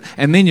receive it,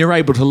 and then you're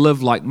able to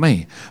live like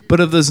me. But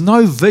if there's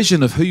no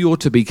vision of who you're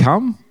to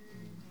become,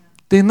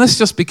 then this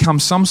just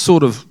becomes some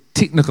sort of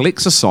technical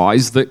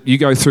exercise that you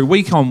go through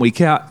week on, week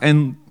out,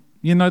 and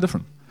you're no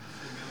different.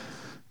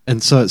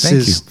 And so it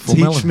says,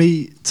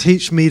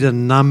 teach me to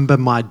number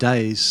my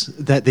days,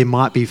 that there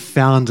might be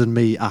found in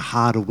me a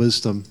heart of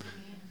wisdom.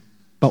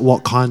 But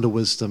what kind of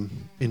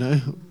wisdom?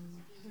 The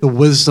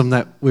wisdom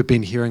that we've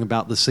been hearing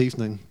about this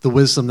evening, the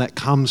wisdom that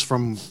comes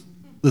from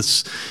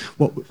this,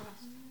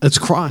 it's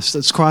Christ.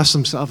 It's Christ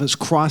himself. It's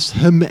Christ,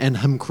 him and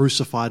him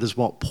crucified is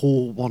what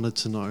Paul wanted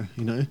to know,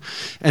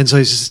 And so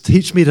he says,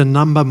 teach me to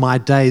number my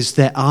days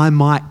that I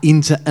might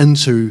enter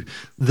into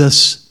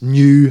this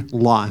new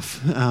life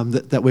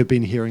that we've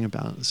been hearing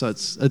about. So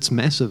it's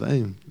massive,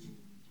 eh?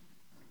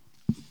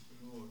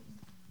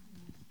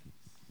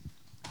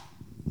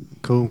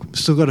 Cool.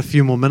 Still got a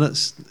few more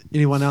minutes.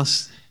 Anyone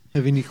else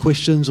have any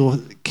questions or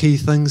key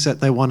things that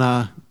they want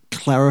to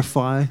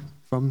clarify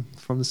from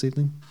this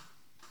evening?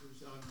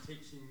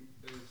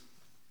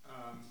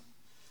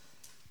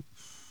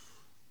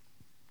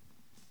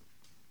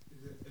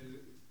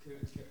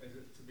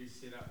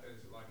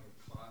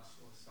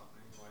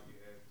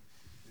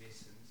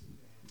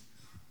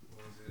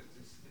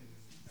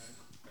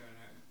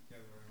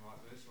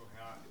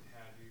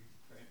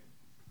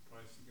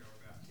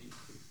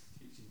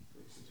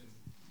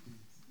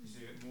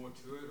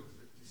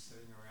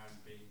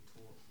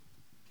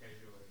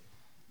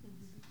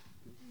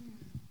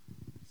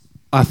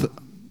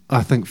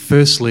 I think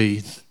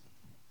firstly,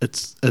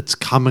 it's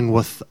coming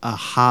with a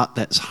heart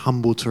that's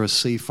humble to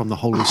receive from the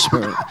Holy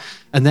Spirit,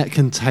 and that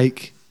can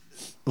take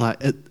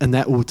and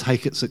that will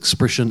take its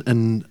expression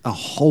in a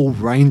whole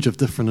range of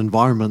different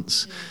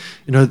environments.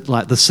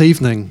 Like this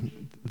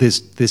evening,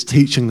 there's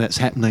teaching that's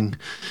happening,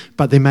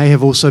 but there may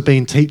have also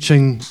been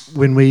teaching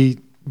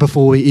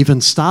before we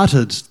even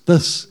started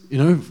this.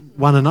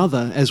 One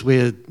another as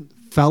we're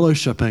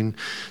fellowshipping,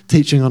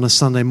 teaching on a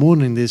Sunday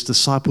morning. There's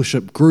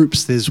discipleship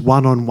groups. There's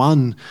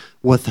one-on-one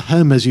with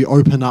him as you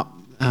open up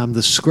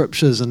the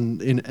scriptures,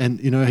 and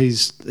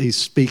he's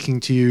speaking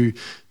to you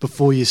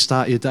before you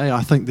start your day.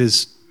 I think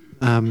there's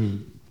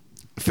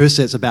first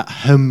it's about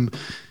him,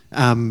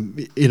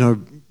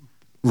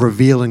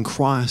 revealing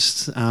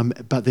Christ.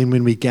 But then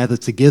when we gather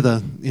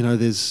together,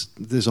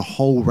 there's a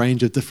whole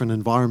range of different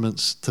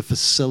environments to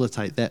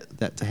facilitate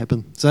that to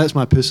happen. So that's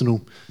my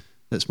personal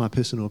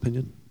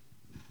opinion.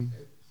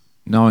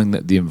 Knowing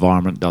that the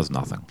environment does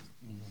nothing.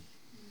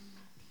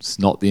 It's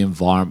not the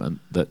environment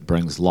that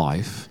brings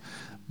life,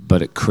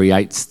 but it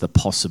creates the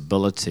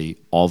possibility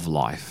of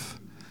life.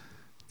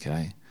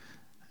 Okay?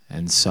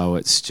 And so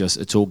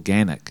it's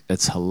organic,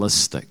 it's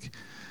holistic.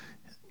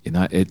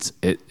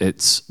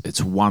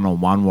 It's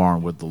one-on-one,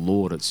 Warren, with the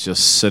Lord. It's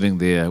just sitting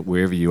there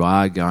wherever you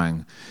are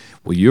going,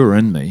 well, you're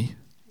in me,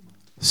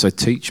 so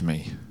teach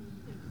me.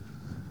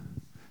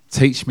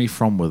 Teach me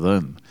from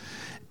within.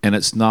 And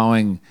it's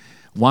knowing,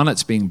 one,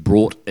 it's being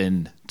brought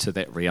into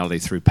that reality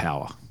through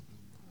power.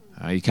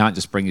 You can't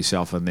just bring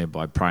yourself in there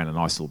by praying a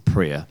nice little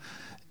prayer.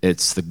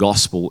 It's the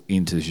gospel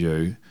enters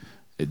you,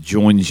 it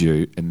joins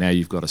you, and now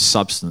you've got a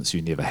substance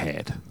you never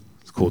had.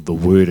 It's called the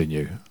Word in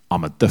you.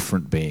 I'm a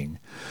different being.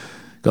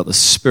 Got the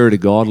Spirit of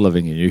God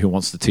living in you who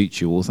wants to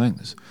teach you all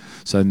things.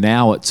 So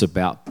now it's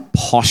about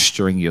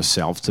posturing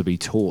yourself to be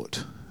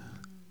taught.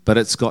 But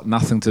it's got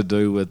nothing to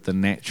do with the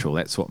natural.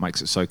 That's what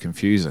makes it so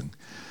confusing.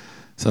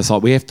 So it's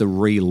like we have to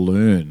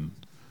relearn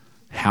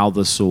how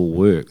this all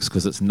works,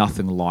 because it's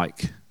nothing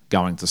like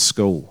going to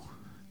school.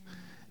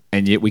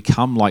 And yet we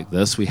come like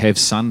this, we have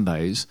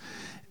Sundays,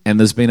 and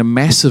there's been a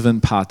massive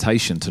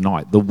impartation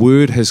tonight. The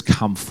word has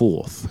come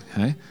forth.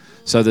 Okay?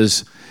 So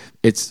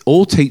it's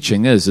all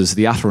teaching is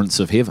the utterance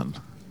of heaven.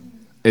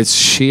 It's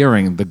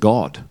sharing the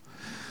God.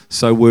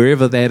 So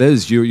wherever that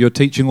is, you're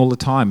teaching all the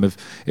time.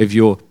 If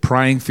you're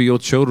praying for your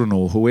children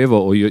or whoever,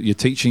 or you're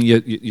teaching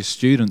your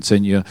students,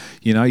 and you're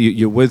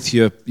with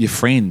your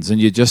friends,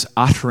 and you're just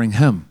uttering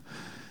Him,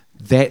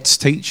 that's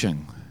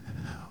teaching.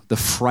 The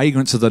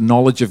fragrance of the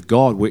knowledge of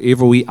God,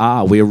 wherever we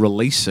are, we're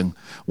releasing,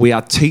 we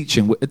are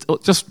teaching.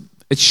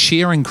 It's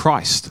sharing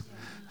Christ.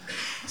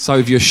 So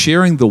if you're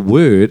sharing the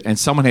word and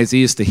someone has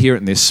ears to hear it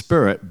in their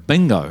spirit,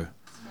 bingo.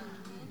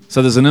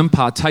 So there's an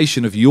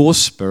impartation of your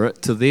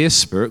spirit to their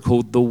spirit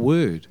called the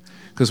word,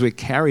 because we're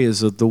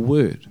carriers of the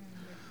word.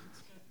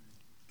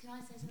 Can I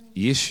say something?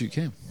 Yes, you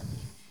can.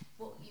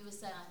 What you were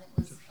saying, I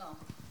think, was,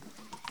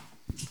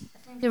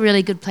 I think A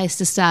really good place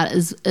to start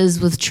is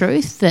with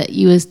truth. That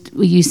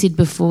you said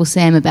before,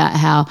 Sam, about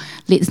how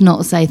let's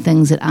not say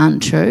things that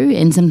aren't true.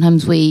 And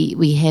sometimes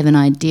we have an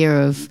idea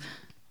of,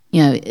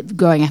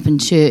 growing up in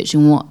church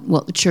and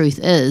what the truth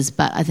is.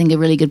 But I think a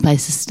really good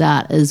place to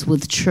start is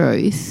with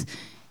truth,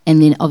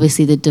 and then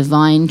obviously the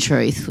divine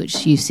truth,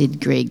 which you said,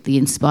 Greg, the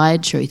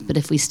inspired truth. But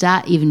if we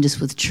start even just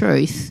with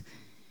truth,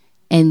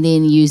 and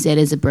then use that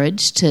as a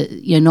bridge to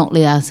not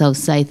let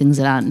ourselves say things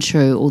that aren't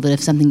true, or that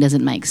if something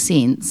doesn't make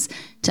sense,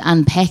 to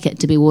unpack it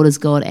to be what is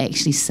God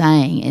actually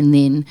saying, and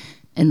then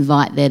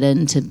invite that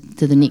into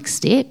the next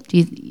step.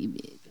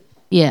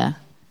 Yeah.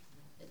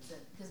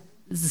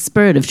 It's the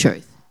spirit of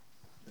truth.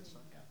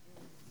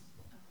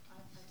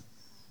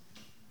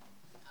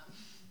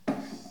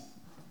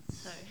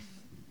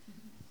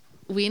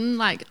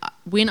 When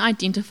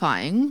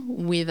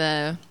identifying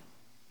whether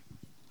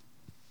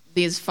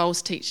there's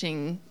false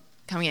teaching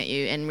coming at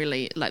you and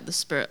really the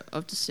spirit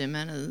of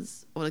discernment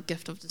is, or the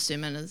gift of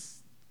discernment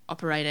is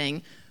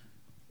operating,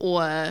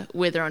 or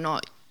whether or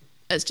not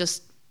it's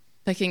just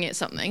picking at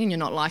something and you're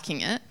not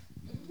liking it,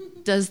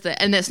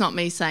 and that's not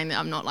me saying that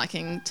I'm not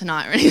liking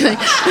tonight or anything,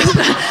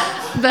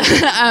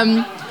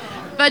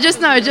 but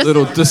just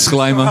little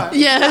disclaimer.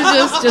 Yeah,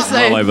 just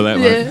say all over that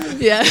one.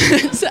 Yeah.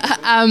 So,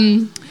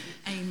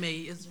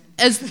 Amy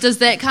does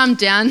that come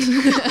down?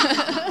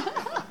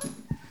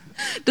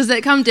 Does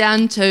that come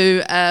down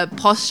to a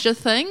posture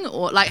thing,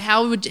 or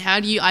how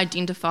do you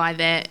identify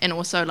that? And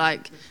also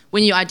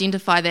when you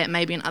identify that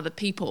maybe in other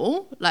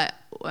people,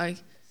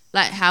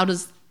 how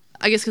does,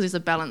 I guess, because there's a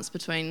balance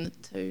between the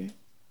two.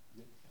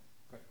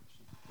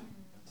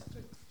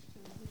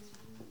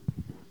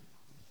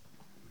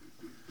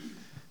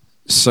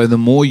 So the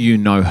more you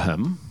know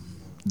him,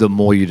 the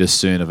more you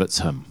discern if it's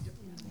him.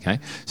 Okay.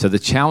 So the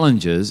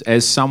challenge is,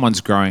 as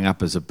someone's growing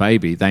up as a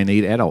baby, they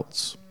need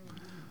adults.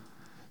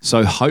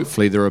 So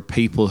hopefully there are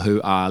people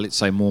who are, let's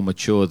say, more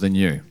mature than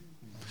you,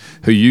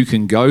 who you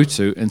can go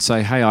to and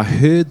say, hey, I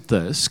heard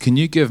this. Can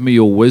you give me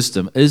your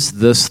wisdom? Is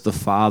this the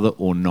Father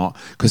or not?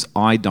 Because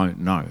I don't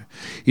know.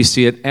 You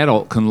see, an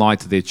adult can lie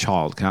to their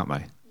child, can't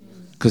they?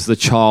 Because the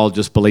child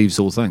just believes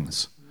all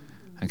things.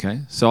 Okay?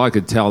 So I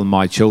could tell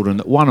my children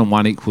that 1 and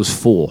 1 equals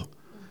 4,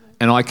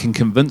 and I can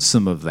convince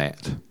them of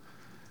that.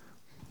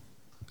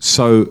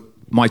 So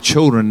my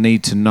children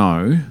need to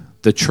know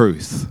the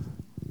truth,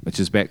 which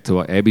is back to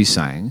what Abby's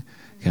saying,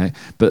 okay?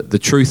 But the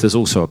truth is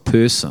also a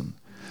person.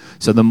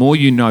 So the more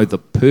you know the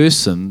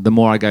person, the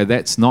more I go,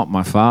 that's not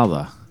my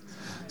father.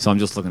 So I'm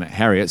just looking at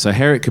Harriet. So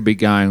Harriet could be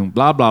going,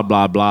 blah, blah,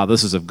 blah, blah,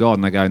 this is of God.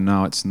 And I go,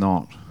 no, it's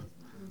not.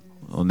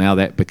 Well, now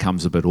that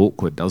becomes a bit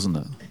awkward, doesn't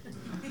it?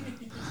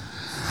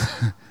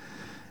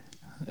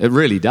 It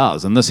really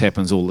does. And this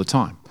happens all the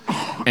time.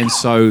 And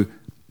so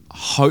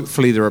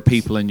hopefully there are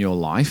people in your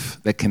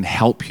life that can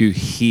help you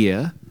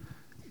hear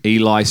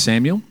Eli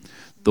Samuel,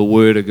 the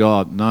word of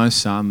God. No,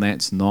 son,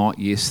 that's not.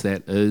 Yes,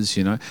 that is,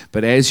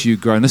 But as you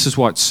grow, and this is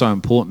why it's so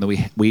important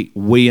that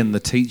we and the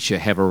teacher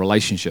have a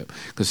relationship,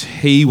 because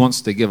he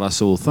wants to give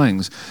us all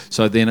things.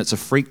 So then it's a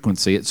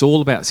frequency. It's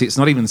all about, it's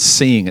not even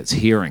seeing, it's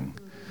hearing.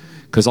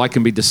 Because I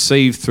can be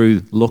deceived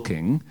through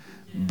looking,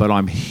 but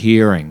I'm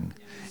hearing.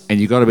 And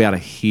you've got to be able to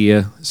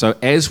hear. So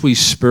as we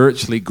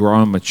spiritually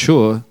grow and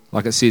mature,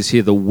 like it says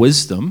here, the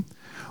wisdom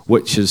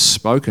which is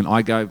spoken,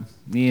 I go,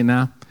 yeah,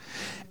 nah.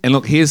 And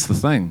look, here's the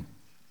thing.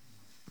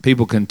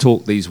 People can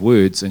talk these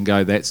words and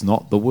go, that's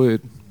not the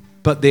word.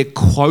 But they're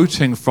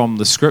quoting from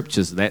the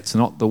scriptures, that's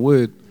not the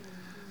word.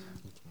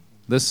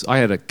 I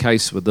had a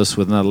case with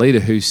another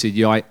leader who said,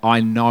 yeah,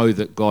 I know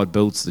that God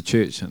builds the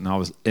church. And I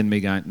was in me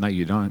going, no,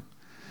 you don't.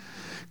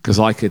 Because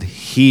I could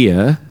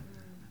hear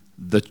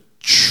the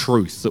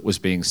truth that was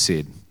being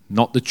said.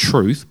 Not the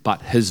truth,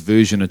 but his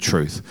version of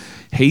truth.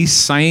 He's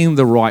saying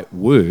the right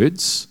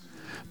words,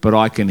 but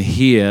I can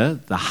hear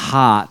the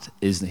heart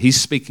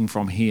he's speaking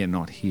from here,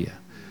 not here.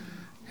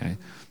 Okay?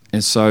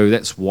 And so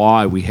that's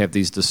why we have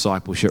these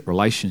discipleship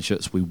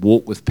relationships. We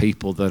walk with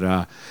people that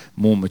are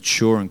more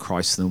mature in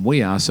Christ than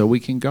we are, so we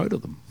can go to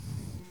them.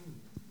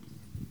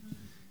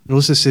 It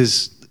also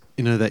says,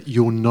 that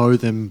you'll know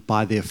them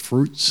by their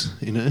fruits,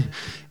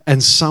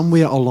 And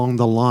somewhere along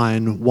the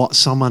line, what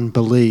someone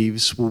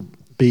believes will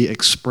be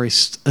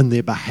expressed in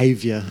their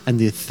behavior and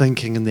their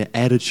thinking and their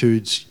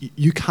attitudes.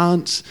 You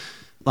can't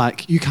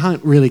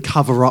really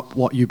cover up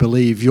what you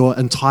believe. Your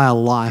entire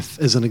life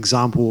is an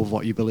example of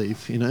what you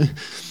believe,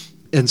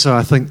 And so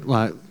I think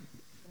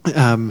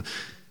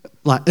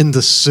in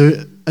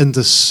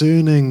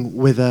discerning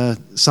whether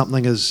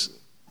something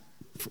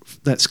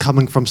that's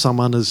coming from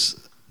someone is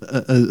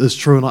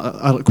true,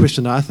 and a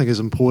question that I think is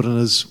important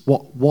is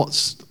what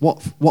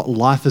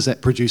life is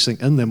that producing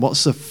in them?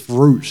 What's the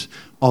fruit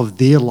of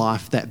their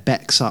life that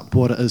backs up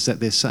what it is that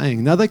they're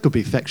saying? Now, they could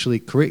be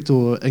factually correct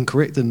or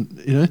incorrect,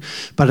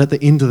 but at the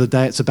end of the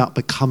day, it's about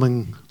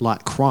becoming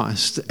like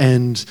Christ,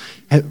 and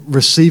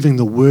receiving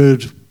the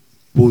word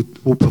will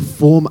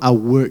perform a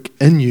work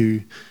in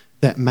you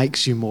that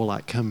makes you more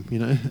like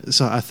him.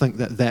 So I think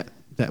that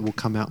will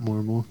come out more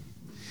and more.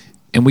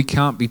 And we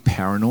can't be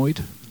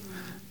paranoid.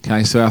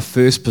 Okay, so our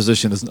first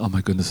position isn't, oh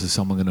my goodness, is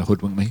someone going to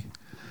hoodwink me?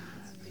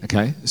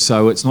 Okay,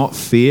 so it's not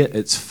fear,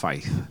 it's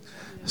faith.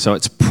 So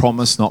it's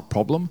promise, not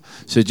problem.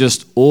 So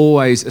just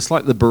always, it's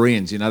like the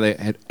Bereans, they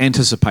had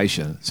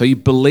anticipation. So you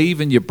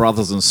believe in your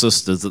brothers and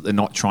sisters that they're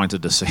not trying to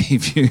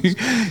deceive you,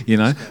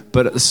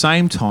 But at the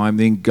same time,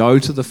 then go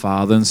to the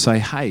Father and say,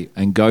 hey,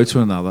 and go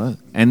to another,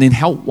 and then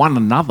help one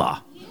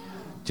another.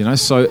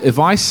 So if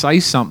I say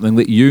something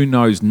that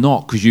is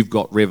not because you've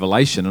got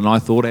revelation, and I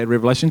thought I had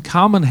revelation,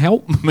 come and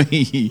help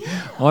me.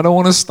 I don't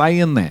want to stay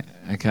in that,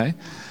 okay?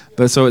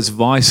 But so it's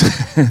vice.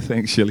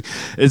 Thanks, Shirley.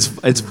 It's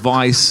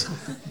vice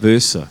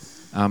versa.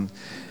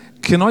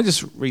 Can I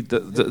just read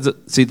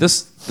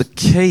the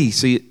key?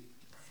 See,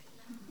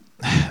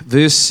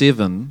 verse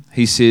 7.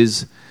 He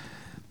says,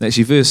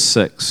 actually, verse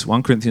 6.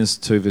 1 Corinthians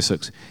 2, verse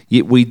 6.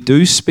 Yet we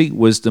do speak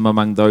wisdom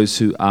among those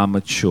who are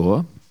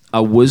mature,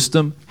 a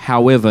wisdom,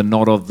 however,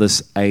 not of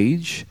this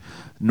age,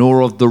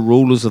 nor of the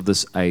rulers of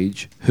this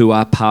age who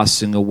are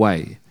passing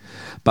away,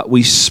 but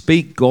we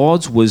speak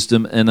God's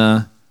wisdom in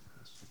a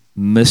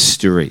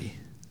mystery,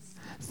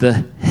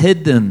 the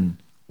hidden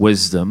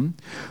wisdom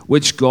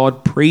which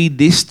God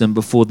predestined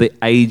before the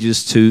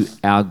ages to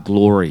our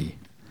glory,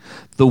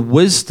 the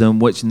wisdom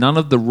which none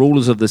of the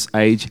rulers of this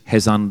age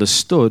has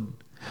understood,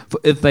 for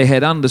if they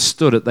had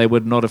understood it, they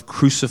would not have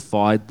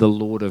crucified the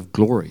Lord of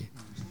glory.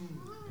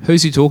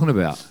 Who's he talking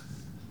about?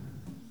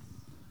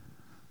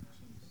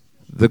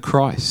 The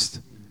Christ.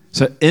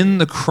 So in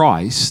the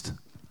Christ,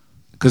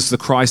 because the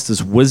Christ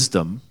is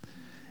wisdom,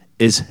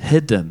 is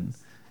hidden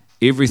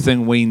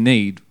everything we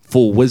need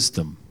for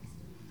wisdom.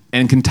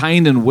 And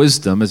contained in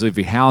wisdom is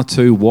every how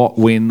to, what,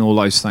 when, all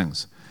those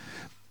things.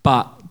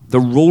 But the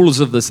rulers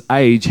of this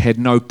age had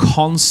no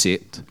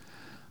concept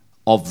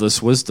of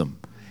this wisdom.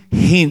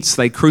 Hence,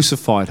 they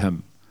crucified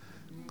him.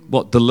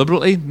 What,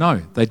 deliberately?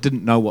 No, they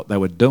didn't know what they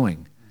were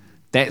doing.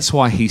 That's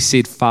why he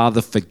said,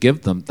 Father,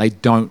 forgive them. They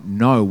don't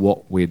know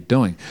what we're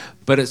doing.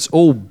 But it's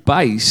all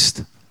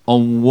based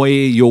on where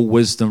your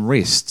wisdom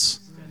rests.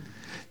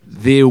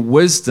 Their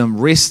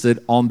wisdom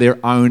rested on their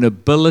own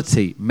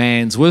ability,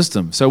 man's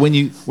wisdom. So when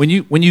you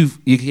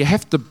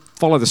have to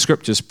follow the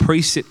scriptures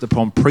precept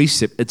upon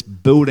precept, it's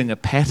building a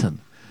pattern.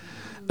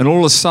 And all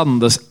of a sudden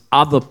this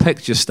other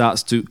picture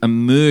starts to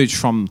emerge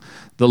from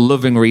the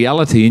living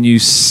reality, and you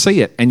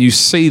see it, and you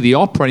see the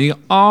operating. You go,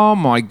 oh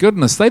my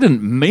goodness, they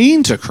didn't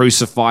mean to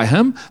crucify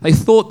him. They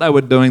thought they were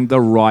doing the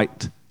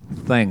right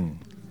thing.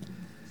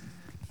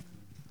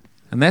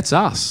 And that's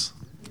us.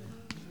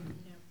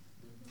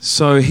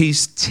 So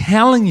he's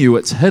telling you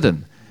it's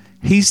hidden.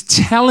 He's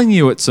telling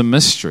you it's a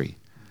mystery.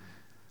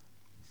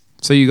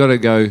 So you got to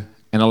go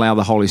and allow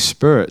the Holy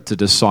Spirit to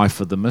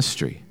decipher the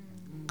mystery,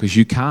 because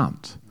you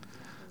can't.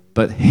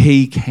 But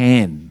he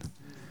can.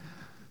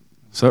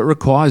 So it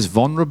requires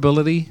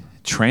vulnerability,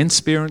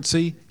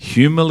 transparency,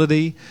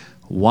 humility,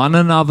 one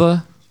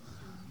another,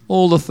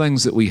 all the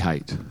things that we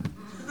hate.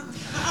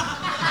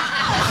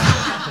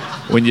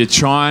 When you're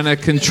trying to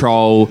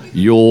control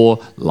your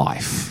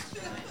life.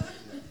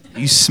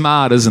 He's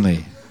smart, isn't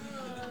he?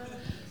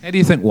 How do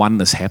you think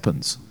oneness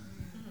happens?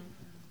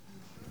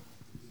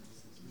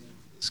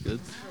 That's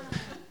good.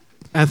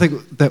 I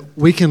think that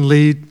we can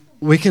lead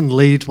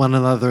one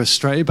another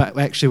astray, but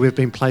actually we've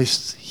been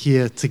placed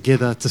here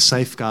together to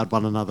safeguard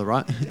one another,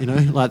 right?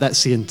 Like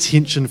that's the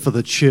intention for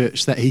the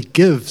church, that he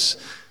gives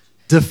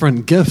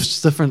different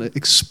gifts, different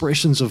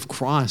expressions of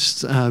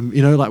Christ.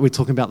 Like we're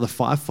talking about the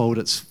fivefold,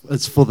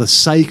 it's for the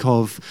sake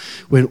of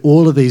when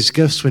all of these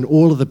gifts, when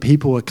all of the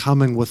people are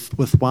coming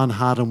with one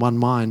heart and one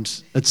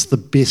mind, it's the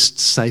best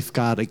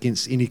safeguard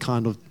against any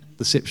kind of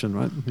deception,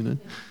 right?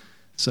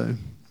 So,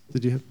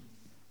 did you have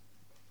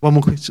one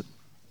more question?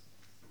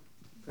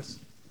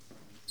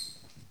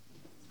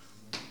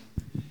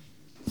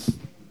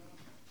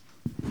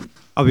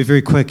 I'll be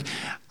very quick.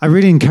 I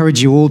really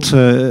encourage you all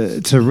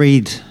to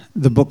read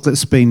the book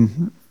that's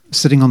been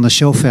sitting on the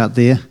shelf out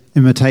there,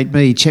 Imitate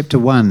Me. Chapter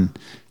 1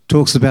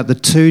 talks about the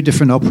two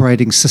different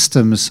operating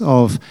systems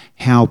of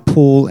how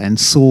Paul and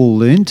Saul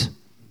learnt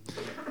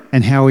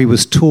and how he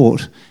was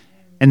taught.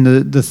 And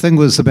the thing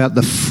was about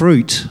the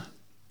fruit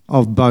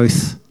of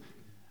both,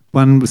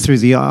 one through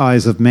the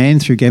eyes of man,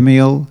 through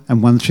Gamaliel,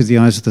 and one through the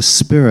eyes of the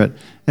Spirit.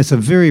 It's a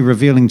very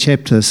revealing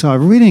chapter. So I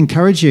really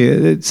encourage you,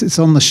 it's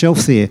on the shelf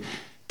there.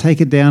 Take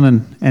it down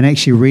and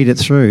actually read it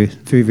through.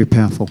 Very, very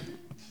powerful.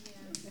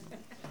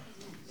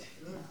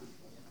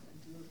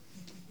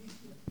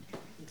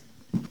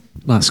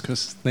 Nice,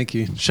 Chris. Thank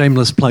you.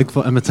 Shameless plug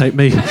for Imitate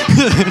Me.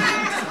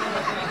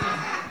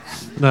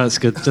 No, it's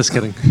good. Just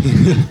kidding.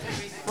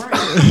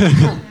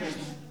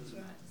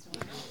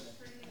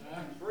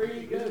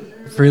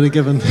 Freely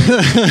given.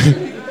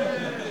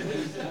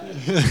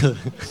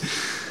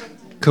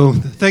 Cool.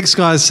 Thanks,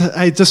 guys.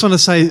 Hey, just want to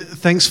say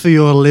thanks for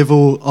your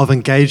level of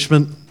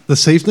engagement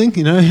this evening.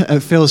 It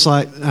feels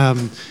like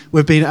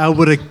we've been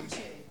able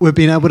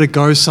to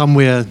go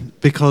somewhere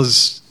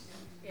because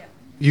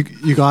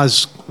you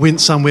guys went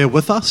somewhere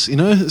with us.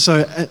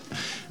 So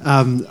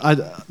I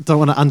don't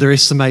want to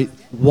underestimate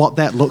what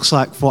that looks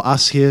like for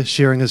us here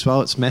sharing as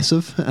well. It's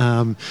massive.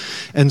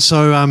 And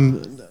so,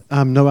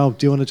 Noel,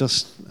 do you want to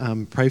just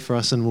pray for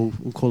us and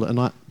we'll call it a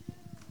night?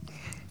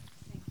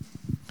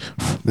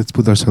 Let's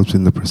put ourselves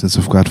in the presence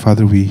of God.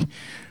 Father, we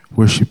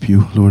worship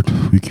you. Lord,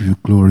 we give you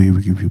glory.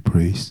 We give you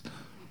praise.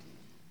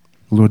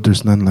 Lord,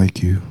 there's none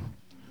like you.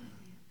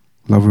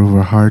 Lover of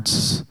our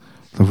hearts,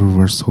 lover of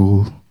our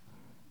soul,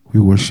 we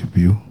worship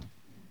you.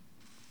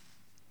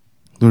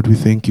 Lord, we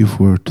thank you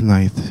for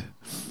tonight,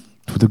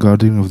 for the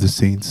gathering of the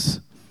saints.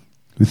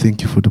 We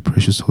thank you for the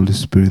precious Holy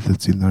Spirit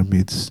that's in our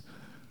midst,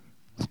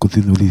 that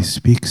continually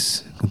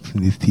speaks,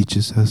 continually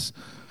teaches us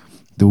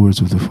the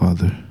words of the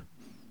Father.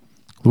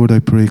 Lord, I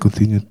pray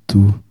continue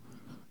to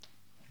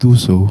do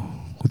so,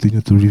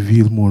 continue to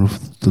reveal more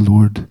of the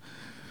Lord,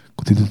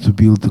 continue to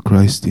build the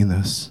Christ in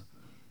us.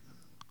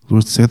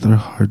 Lord, set our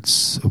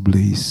hearts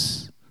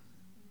ablaze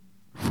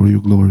for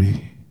your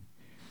glory.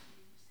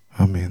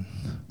 Amen.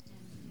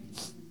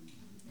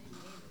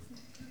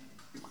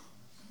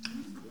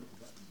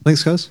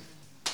 Thanks, guys.